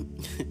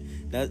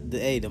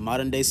 The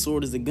modern day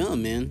sword is the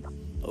gun, man.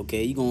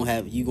 Okay,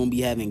 you're gonna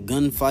be having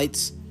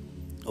gunfights.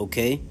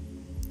 Okay,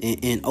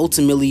 and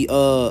ultimately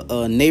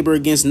neighbor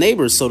against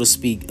neighbor, so to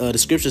speak. The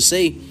scriptures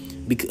say,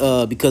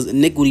 because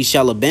iniquity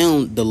shall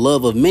abound, the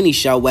love of many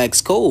shall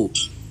wax cold.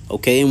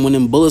 Okay, and when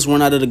them bullets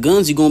run out of the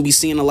guns, you're gonna be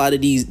seeing a lot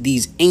of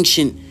these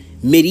ancient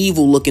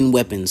medieval looking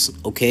weapons.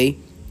 Okay,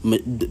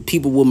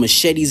 people with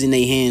machetes in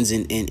their hands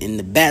and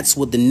the bats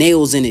with the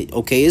nails in it.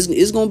 Okay,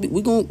 it's gonna be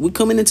we're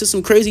coming into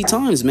some crazy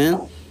times,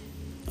 man.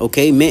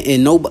 Okay, man,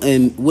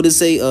 and what does it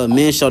say?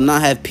 Man shall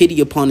not have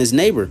pity upon his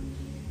neighbor.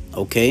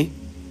 Okay.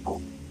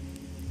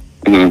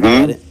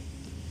 Yep.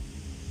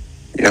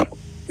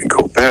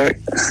 Go back.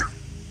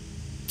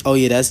 Oh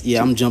yeah,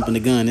 I'm jumping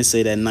the gun. It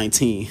say that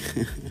 19.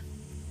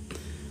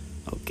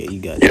 Okay, you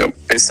got it. Yep.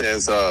 It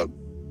says,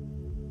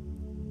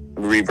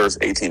 read verse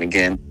 18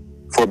 again.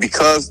 For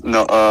because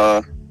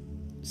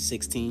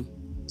 16.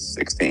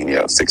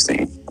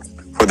 16.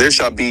 For there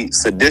shall be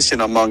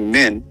sedition among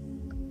men,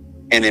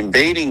 and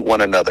invading one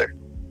another.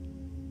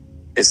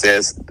 It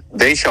says,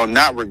 they shall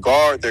not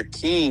regard their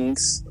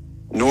kings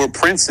nor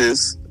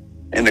princes,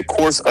 and the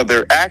course of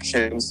their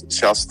actions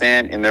shall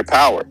stand in their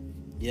power.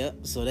 Yeah,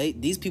 so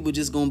these people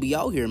just gonna be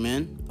out here,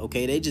 man.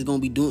 Okay, they gonna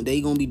be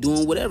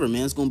doing whatever,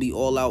 man. It's gonna be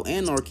all out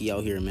anarchy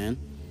out here, man.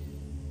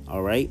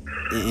 All right,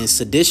 and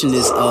sedition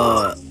is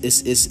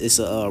it's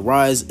a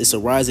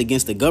rise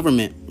against the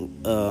government.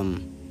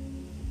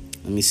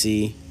 Let me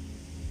see.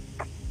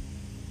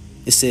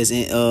 It says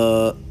in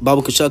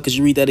Baba Kashal, could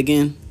you read that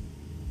again?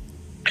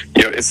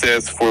 Yeah, it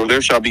says, for there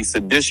shall be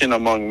sedition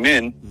among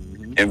men,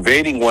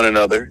 invading one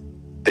another.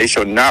 They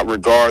shall not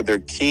regard their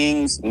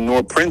kings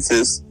nor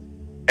princes,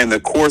 and the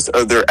course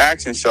of their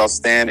actions shall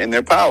stand in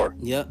their power.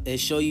 Yeah, it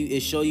show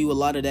you a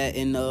lot of that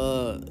in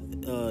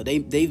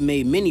they've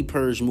made many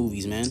purge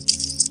movies, man.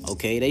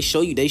 Okay, they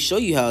show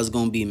you how it's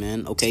gonna be,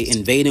 man. Okay,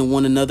 invading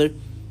one another,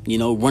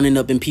 running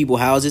up in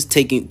people's houses,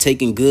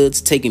 taking goods,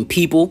 taking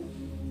people.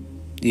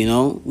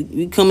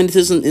 We coming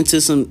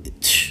into some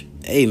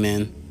hey,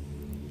 man,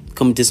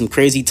 coming to some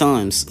crazy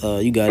times.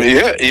 You got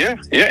it.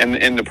 Yeah.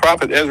 And the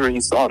prophet Ezra,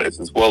 he saw this,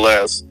 as well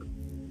as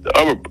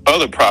the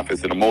other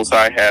prophets, and the Most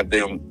High had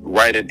them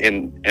write it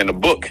in a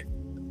book.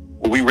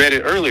 We read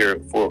it earlier,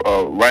 for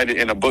write it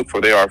in a book,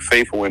 for they are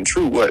faithful and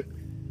true. What?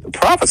 The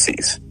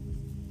prophecies.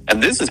 And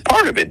this is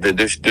part of it, the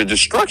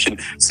destruction.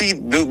 See,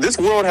 this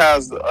world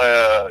has,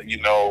 a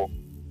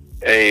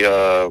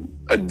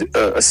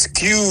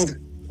skewed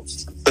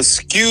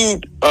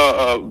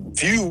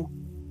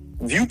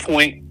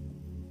viewpoint,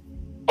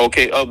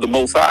 okay, of the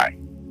Most High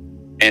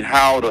and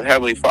how the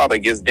Heavenly Father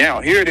gets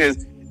down. Here it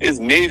is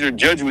major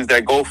judgments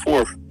that go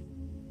forth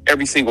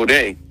every single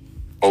day,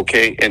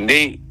 okay, and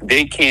they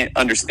can't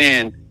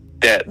understand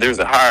that there's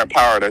a higher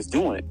power that's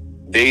doing it.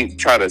 They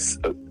try to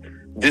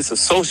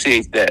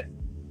disassociate that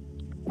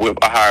with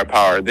a higher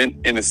power. Then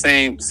in the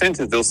same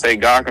sentence, they'll say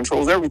God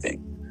controls everything.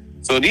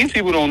 So these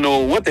people don't know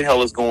what the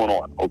hell is going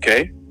on,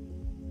 okay?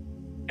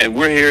 And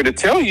we're here to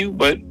tell you,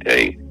 but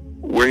hey,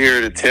 we're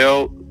here to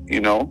tell,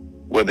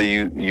 whether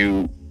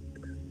you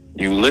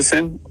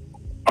listen,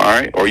 all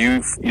right, or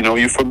you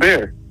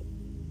forbear,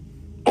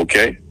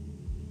 okay?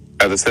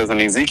 As it says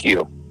in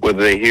Ezekiel,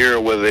 whether they hear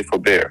or whether they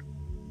forbear.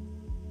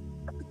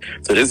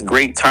 So this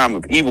great time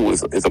of evil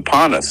is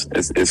upon us.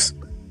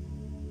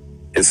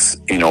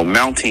 It's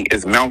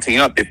mounting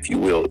up, if you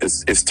will.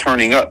 It's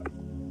turning up.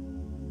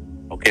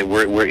 Okay,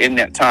 we're in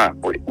that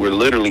time. We're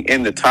literally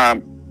in the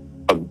time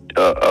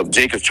of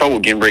Jacob's trouble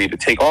getting ready to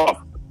take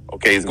off.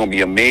 Okay, it's going to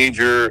be a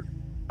major.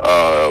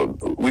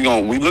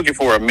 We're looking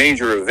for a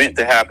major event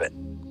to happen.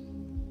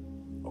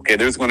 Okay,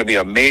 there's going to be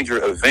a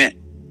major event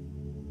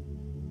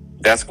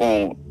that's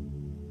going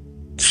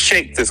to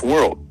shake this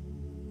world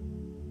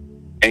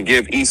and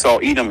give Esau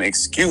Edom an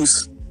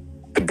excuse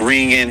to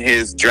bring in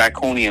his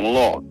draconian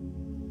law.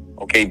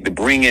 Okay, to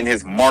bring in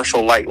his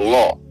martial-like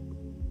law.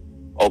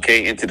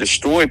 Okay, and to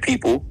destroy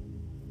people.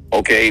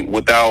 Okay,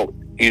 without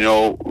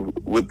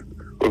with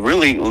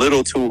really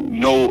little to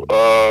no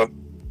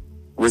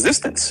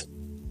resistance.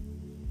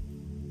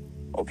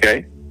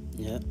 Okay.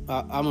 Yeah,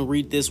 I'm gonna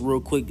read this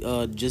real quick.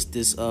 Just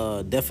this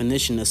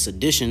definition of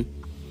sedition.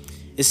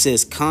 It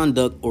says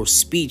conduct or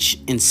speech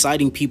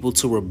inciting people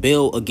to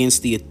rebel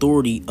against the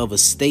authority of a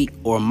state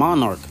or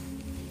monarch.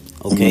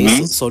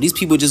 Okay, so these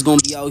people just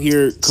gonna be out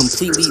here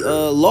completely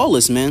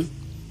lawless, man.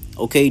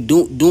 Okay,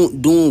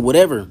 doing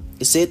whatever.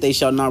 It said they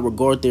shall not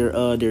regard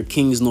their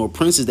kings nor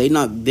princes. They're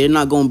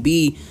not gonna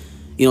be,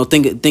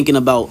 thinking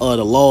about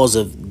the laws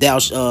of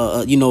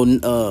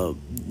the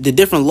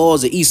different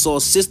laws of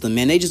Esau's system,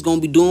 man. They just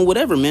gonna be doing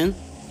whatever, man.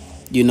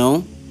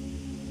 Ain't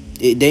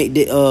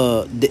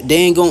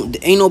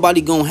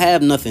nobody gonna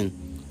have nothing.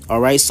 All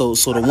right, so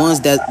the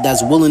ones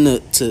that's willing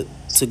to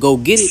go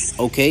get it,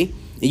 okay.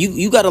 And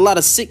you got a lot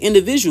of sick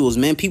individuals,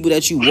 man. People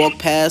that you walk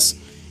past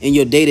in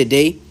your day to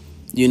day.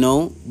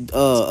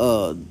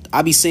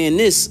 I be saying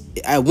this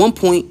at one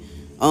point.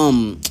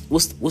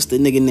 What's the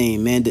nigga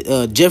name, man?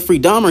 Jeffrey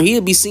Dahmer.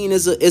 He'll be seen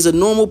as a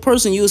normal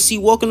person. You'll see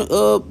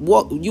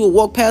you'll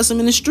walk past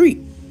him in the street,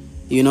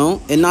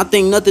 and not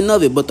think nothing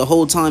of it. But the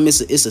whole time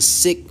it's a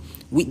sick.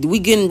 We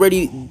getting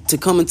ready to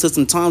come into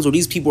some times where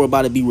these people are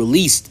about to be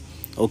released,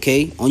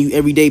 okay, on you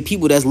everyday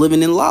people that's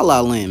living in La La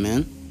Land,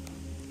 man.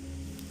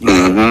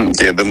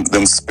 Yeah,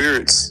 them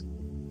spirits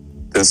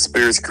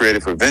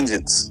created for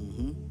vengeance.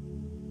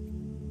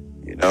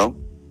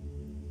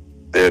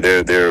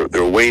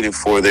 They're waiting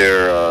for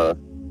their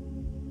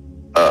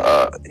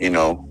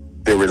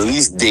their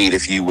release date,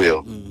 if you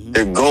will.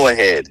 Their go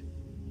ahead.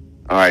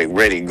 All right,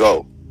 ready,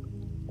 go.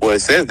 Well,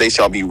 it says they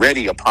shall be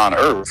ready upon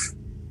earth.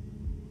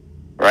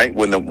 Right?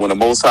 When the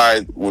Most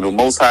High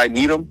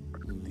need them,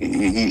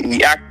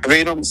 he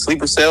activate them,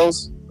 sleeper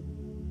cells.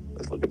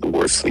 Let's look at the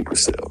word sleeper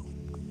cell.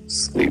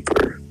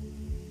 Sleeper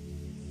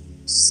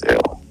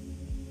cell.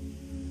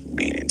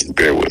 Meaning, just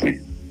bear with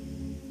me.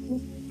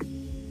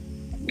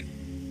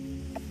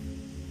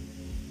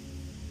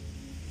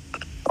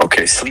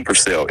 Okay, sleeper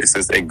cell. It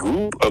says a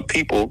group of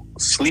people,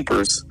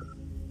 sleepers,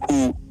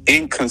 who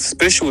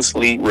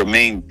inconspicuously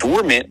remain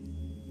dormant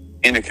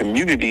in a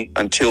community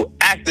until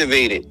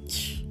activated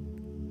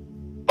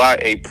by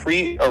a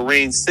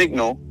pre-arranged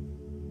signal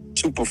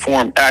to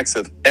perform acts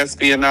of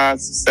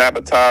espionage,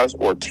 sabotage,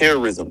 or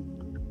terrorism.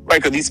 Right,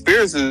 because these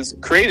spirits is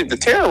created to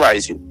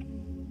terrorize you.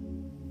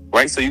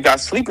 Right, so you got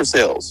sleeper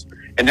cells.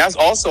 And that's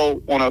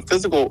also, on a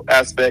physical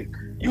aspect,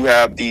 you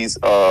have these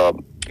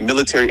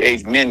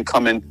military-age men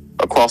coming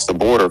across the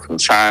border from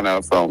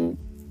China, from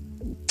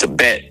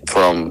Tibet,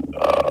 from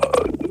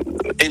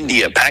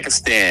India,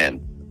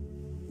 Pakistan.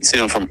 You see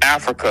them from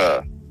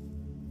Africa,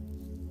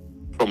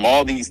 from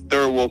all these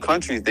third world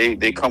countries.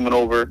 They coming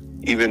over,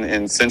 even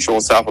in Central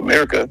and South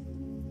America,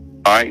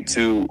 all right,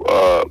 to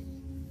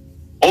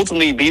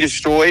ultimately be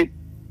destroyed,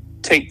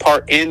 take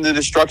part in the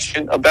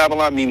destruction of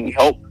Babylon, meaning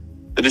help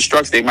the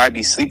destruction. They might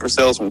be sleeper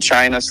cells from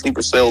China,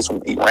 sleeper cells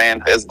from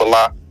Iran,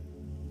 Hezbollah,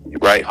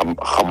 right?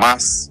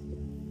 Hamas,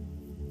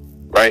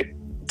 right?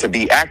 To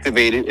be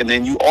activated. And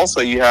then you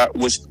have,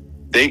 which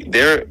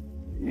they're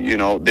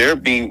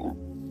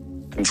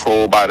being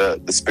controlled by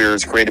the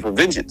spirits created for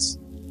vengeance.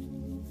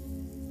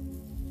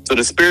 So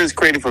the spirits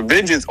created for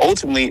vengeance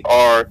ultimately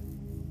are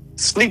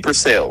sleeper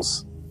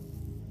cells.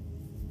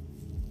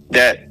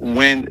 That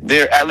when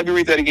they're, let me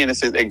read that again. It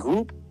says a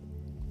group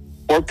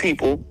or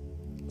people,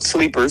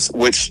 sleepers,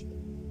 which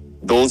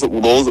those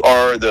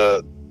are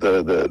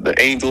the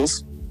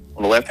angels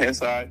on the left hand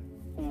side,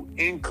 who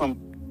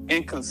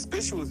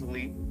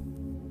inconspicuously,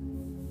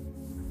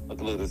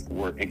 look at this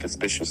word,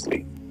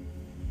 inconspicuously,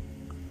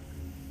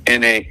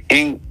 in a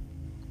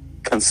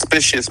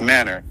inconspicuous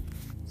manner,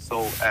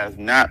 so as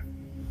not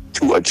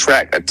to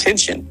attract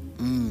attention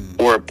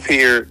or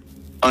appear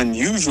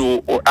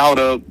unusual or out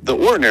of the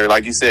ordinary.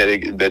 Like you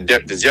said, the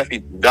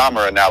Jeffrey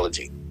Dahmer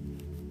analogy.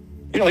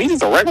 He's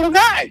just a regular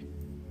guy.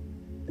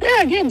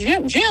 Yeah, again,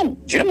 Jim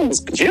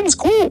was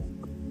cool.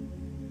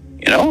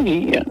 He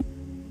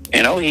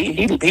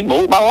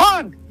mowed my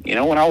lawn,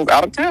 when I was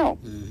out of town.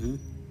 Mm-hmm.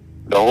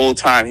 The whole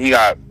time he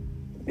got,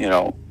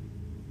 a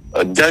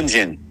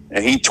dungeon,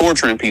 and he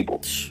torturing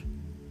people.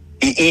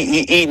 He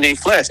eating their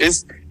flesh.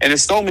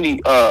 There's so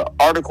many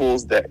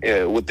articles that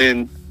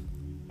within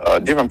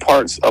different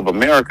parts of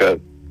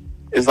America,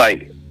 it's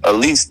like at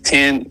least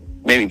 10,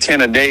 maybe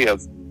 10 a day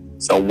of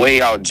some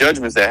way out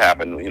judgments that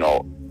happen.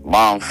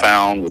 Mom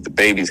found with the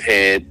baby's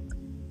head,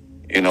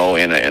 in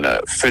a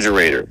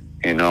refrigerator.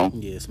 Yeah,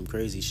 some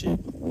crazy shit.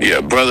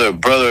 Yeah, brother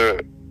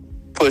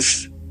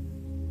pushed,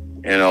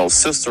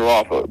 sister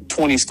off a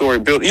 20-story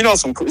building.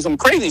 Some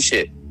crazy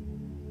shit.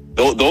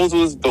 Those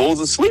are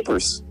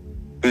sleepers.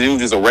 It was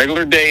just a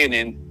regular day, and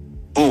then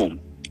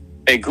boom.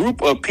 A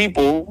group of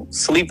people,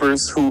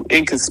 sleepers, who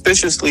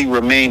inconspicuously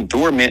remain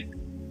dormant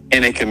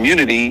in a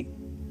community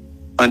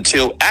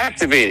until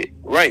activated.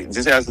 Right,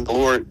 just as the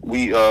Lord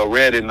we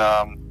read in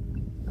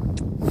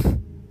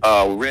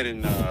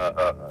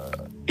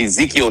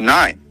Ezekiel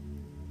 9.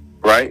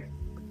 Right,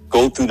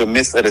 go through the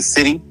midst of the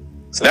city.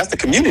 So that's the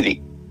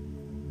community.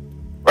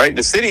 Right,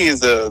 the city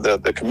is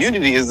the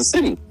community is the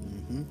city,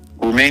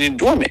 remaining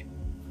dormant.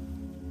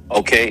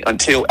 Okay,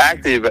 until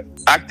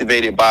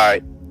activated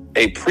by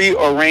a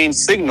prearranged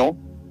signal.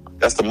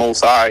 That's the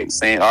Most High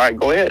saying, all right,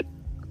 go ahead.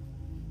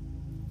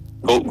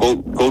 Go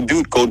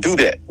do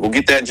that. Go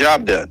get that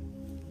job done.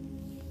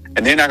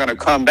 And they're not going to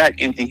come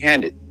back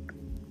empty-handed.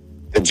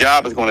 The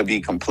job is going to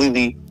be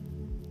completely,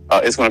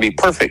 it's going to be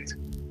perfect.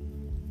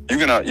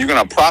 You're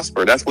gonna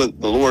prosper. That's what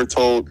the Lord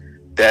told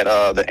that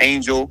the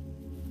angel.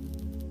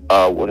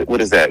 What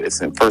is that?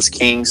 It's in 1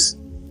 Kings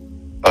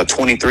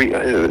 23.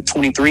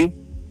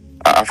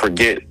 I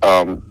forget.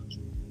 The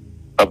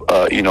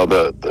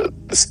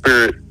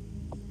spirit,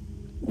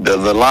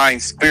 the lying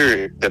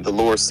spirit that the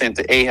Lord sent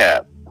to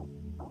Ahab.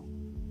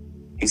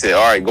 He said,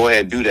 "All right, go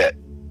ahead, do that."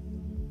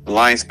 The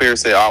lying spirit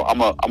said, "I'm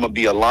gonna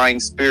be a lying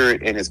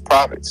spirit in his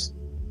prophets."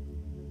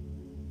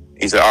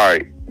 He said, "All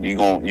right, you're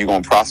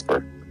gonna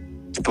prosper."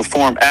 To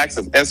perform acts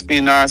of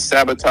espionage,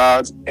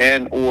 sabotage,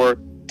 and or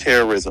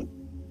terrorism.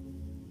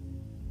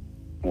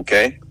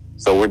 Okay,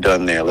 so we're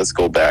done there. Let's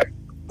go back.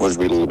 Let's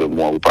read a little bit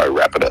more. We'll probably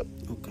wrap it up.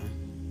 Okay.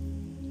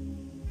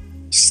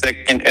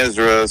 2nd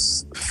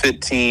Esdras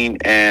 15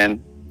 and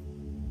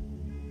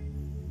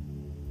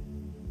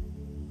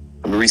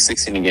let me read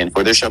 16 again.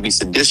 For there shall be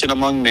sedition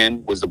among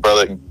men, was the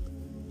brother.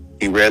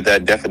 He read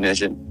that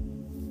definition.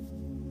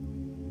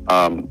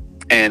 And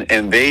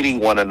invading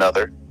one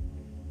another.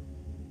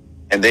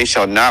 And they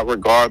shall not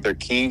regard their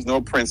kings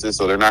nor princes,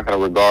 so they're not going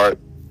to regard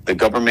the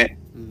government.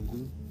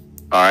 Mm-hmm.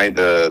 All right,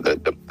 the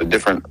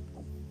different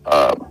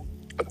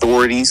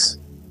authorities.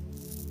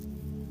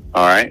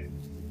 All right,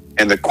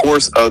 and the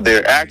course of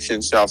their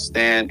actions shall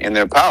stand in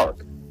their power.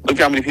 Look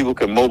how many people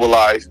can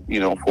mobilize,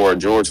 for a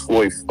George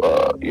Floyd,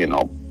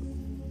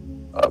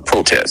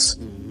 protest.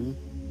 Mm-hmm.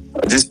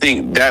 Just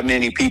think that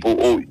many people.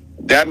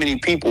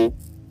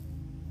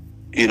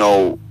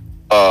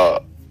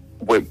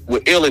 With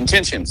ill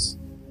intentions.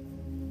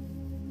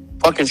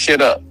 Fucking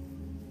shit up.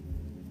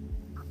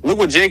 Look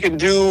what Jake can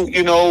do,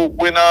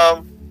 when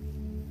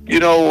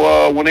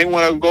they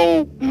want to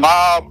go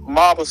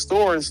mob a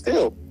store and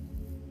steal.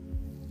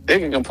 They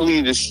can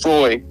completely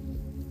destroy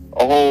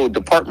a whole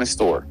department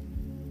store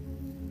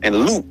and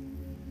loot.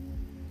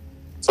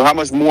 So how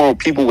much more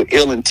people with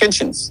ill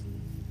intentions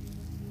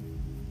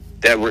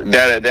that when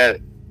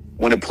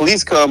the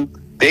police come,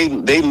 they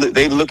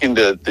looking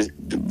to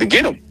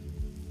get them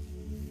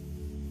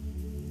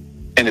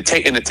and to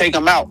take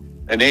them out.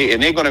 And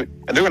they're gonna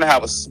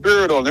have a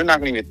spirit, or they're not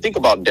gonna even think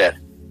about death.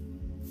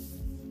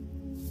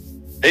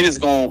 They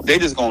just gonna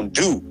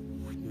do.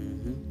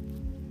 Mm-hmm.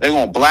 They're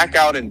gonna black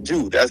out and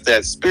do. That's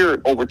that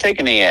spirit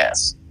overtaking their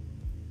ass.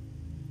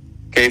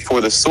 Okay,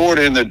 for the sword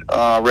in the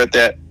read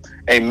that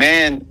a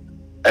man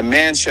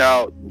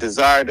shall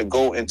desire to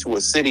go into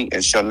a city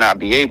and shall not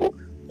be able.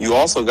 You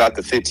also got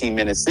the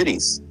 15-minute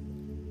cities.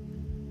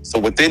 So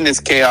within this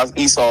chaos,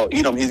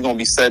 Edom, he's gonna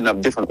be setting up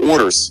different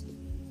orders.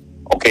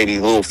 Okay,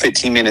 these little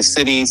 15-minute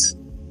cities.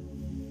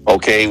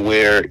 Okay,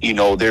 where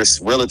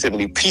there's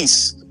relatively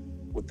peace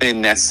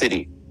within that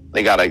city.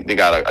 They got a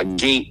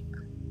gate.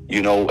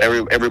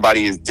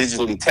 Everybody is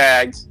digitally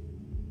tagged.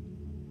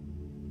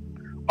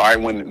 All right,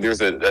 when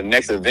there's a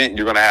next event,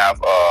 you're gonna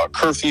have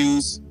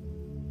curfews.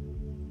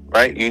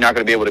 Right, you're not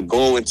gonna be able to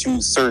go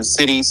into certain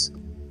cities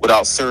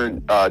without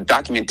certain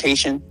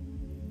documentation.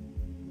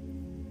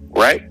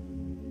 Right,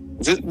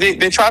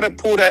 they try to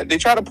pull that. They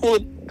try to pull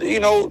it.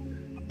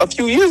 A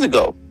few years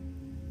ago.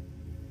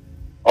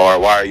 Or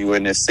why are you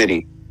in this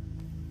city?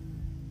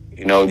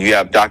 You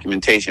have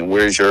documentation.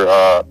 Where's your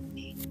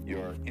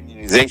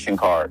immunization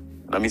card?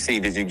 Let me see.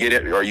 Did you get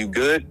it? Are you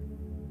good?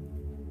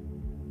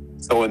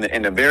 So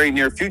in the very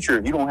near future,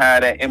 if you don't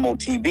have that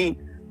MOTB,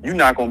 you're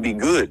not going to be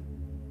good.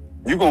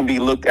 You're going to be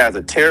looked as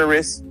a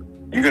terrorist.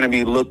 You're going to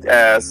be looked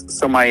as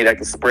somebody that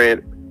can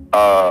spread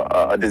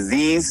a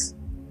disease,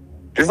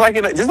 just like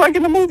in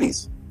the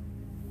movies.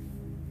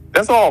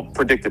 That's all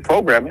predictive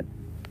programming.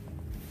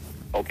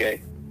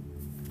 Okay.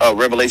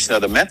 Revelation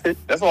of the method.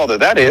 That's all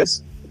that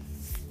is.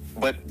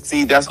 But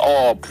see, that's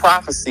all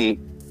prophecy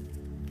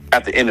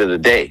at the end of the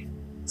day.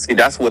 See,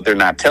 that's what they're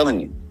not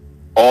telling you.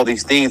 All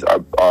these things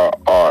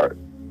were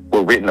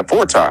written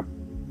aforetime.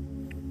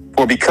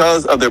 For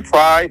because of their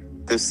pride,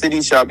 the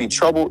city shall be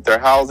troubled, their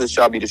houses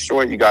shall be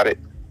destroyed. You got it.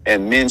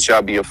 And men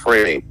shall be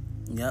afraid.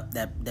 Yep,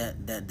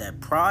 that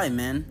pride,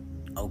 man.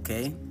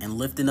 Okay, and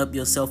lifting up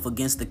yourself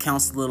against the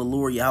counsel of the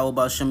Lord Yahweh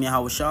B'Shem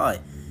Yahweh Shai,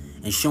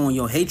 and showing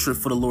your hatred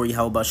for the Lord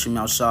Yahweh B'Shem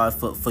Yahweh Shai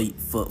for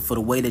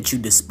the way that you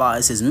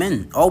despise his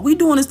men. All we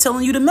doing is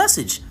telling you the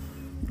message.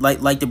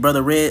 Like the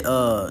brother read,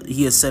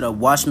 he has set a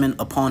watchman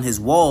upon his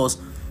walls.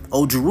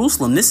 Oh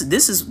Jerusalem, this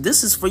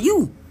is for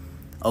you.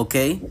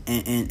 Okay,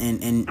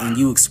 and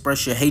you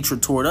express your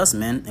hatred toward us,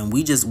 man, and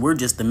we're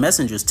just the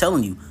messengers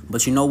telling you.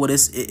 But you know what?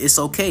 It's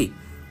okay,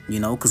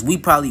 because we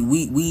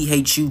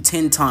hate you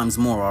 10 times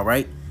more. All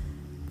right,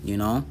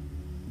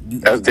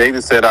 as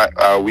David said, I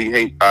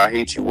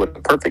hate you with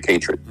a perfect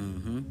hatred.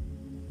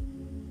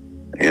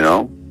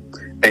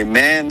 A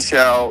man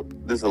shall,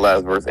 this is the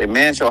last verse, a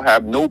man shall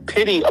have no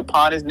pity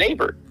upon his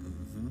neighbor,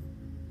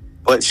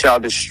 but shall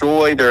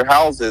destroy their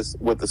houses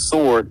with the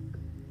sword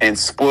and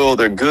spoil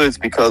their goods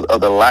because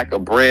of the lack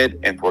of bread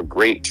and for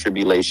great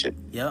tribulation.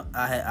 Yeah,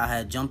 I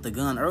had jumped the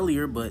gun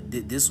earlier, but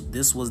this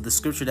was the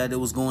scripture that it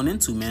was going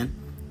into, man.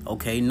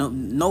 Okay,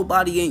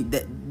 nobody ain't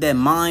that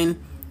mind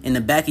in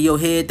the back of your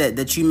head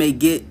that you may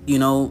get,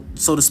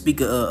 so to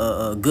speak,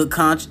 a good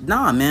conscience.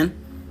 Nah, man.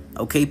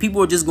 Okay,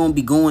 people are just gonna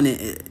be going,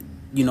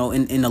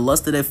 in the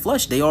lust of their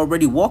flesh. They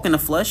already walk in the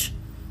flesh,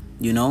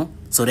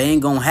 so they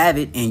ain't gonna have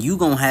it, and you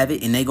gonna have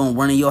it, and they gonna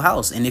run in your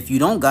house. And if you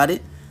don't got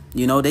it,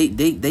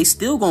 they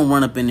still gonna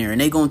run up in there,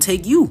 and they gonna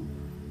take you,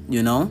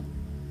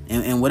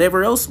 and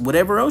whatever else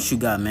you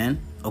got, man.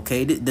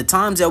 Okay, the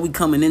times that we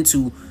coming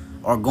into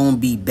are gonna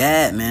be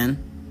bad, man.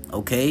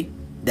 Okay,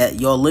 that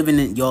y'all living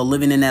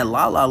in that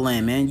la la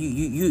land, man.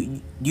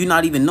 You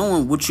not even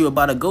knowing what you're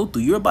about to go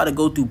through. You're about to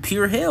go through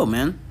pure hell,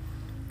 man.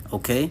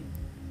 Okay,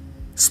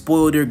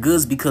 spoil their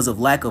goods because of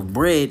lack of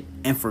bread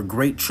and for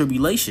great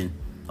tribulation.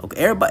 Okay,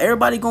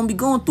 everybody gonna be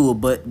going through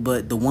it,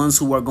 but the ones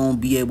who are gonna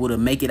be able to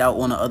make it out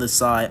on the other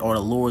side are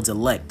the Lord's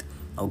elect.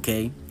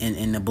 Okay,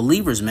 and the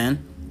believers,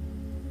 man.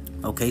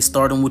 Okay,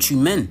 starting with you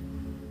men.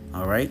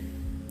 All right,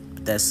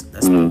 but that's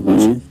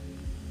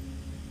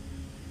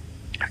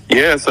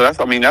yeah. So that's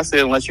it.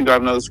 Unless you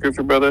got another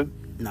scripture, brother.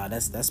 Nah,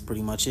 that's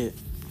pretty much it.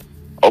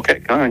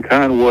 Okay, kind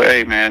of. Well,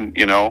 hey, man,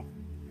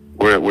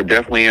 we're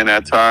definitely in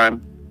that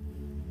time.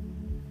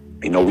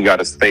 We got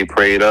to stay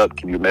prayed up,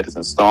 keep your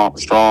medicine strong.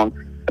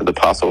 As the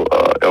Apostle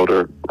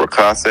Elder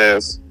Rakah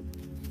says,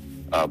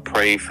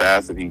 pray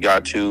fast if you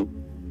got to.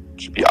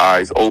 Keep your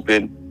eyes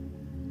open,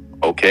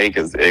 okay?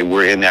 Because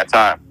we're in that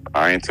time.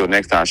 All right, until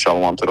next time,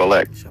 shalom to the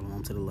elect.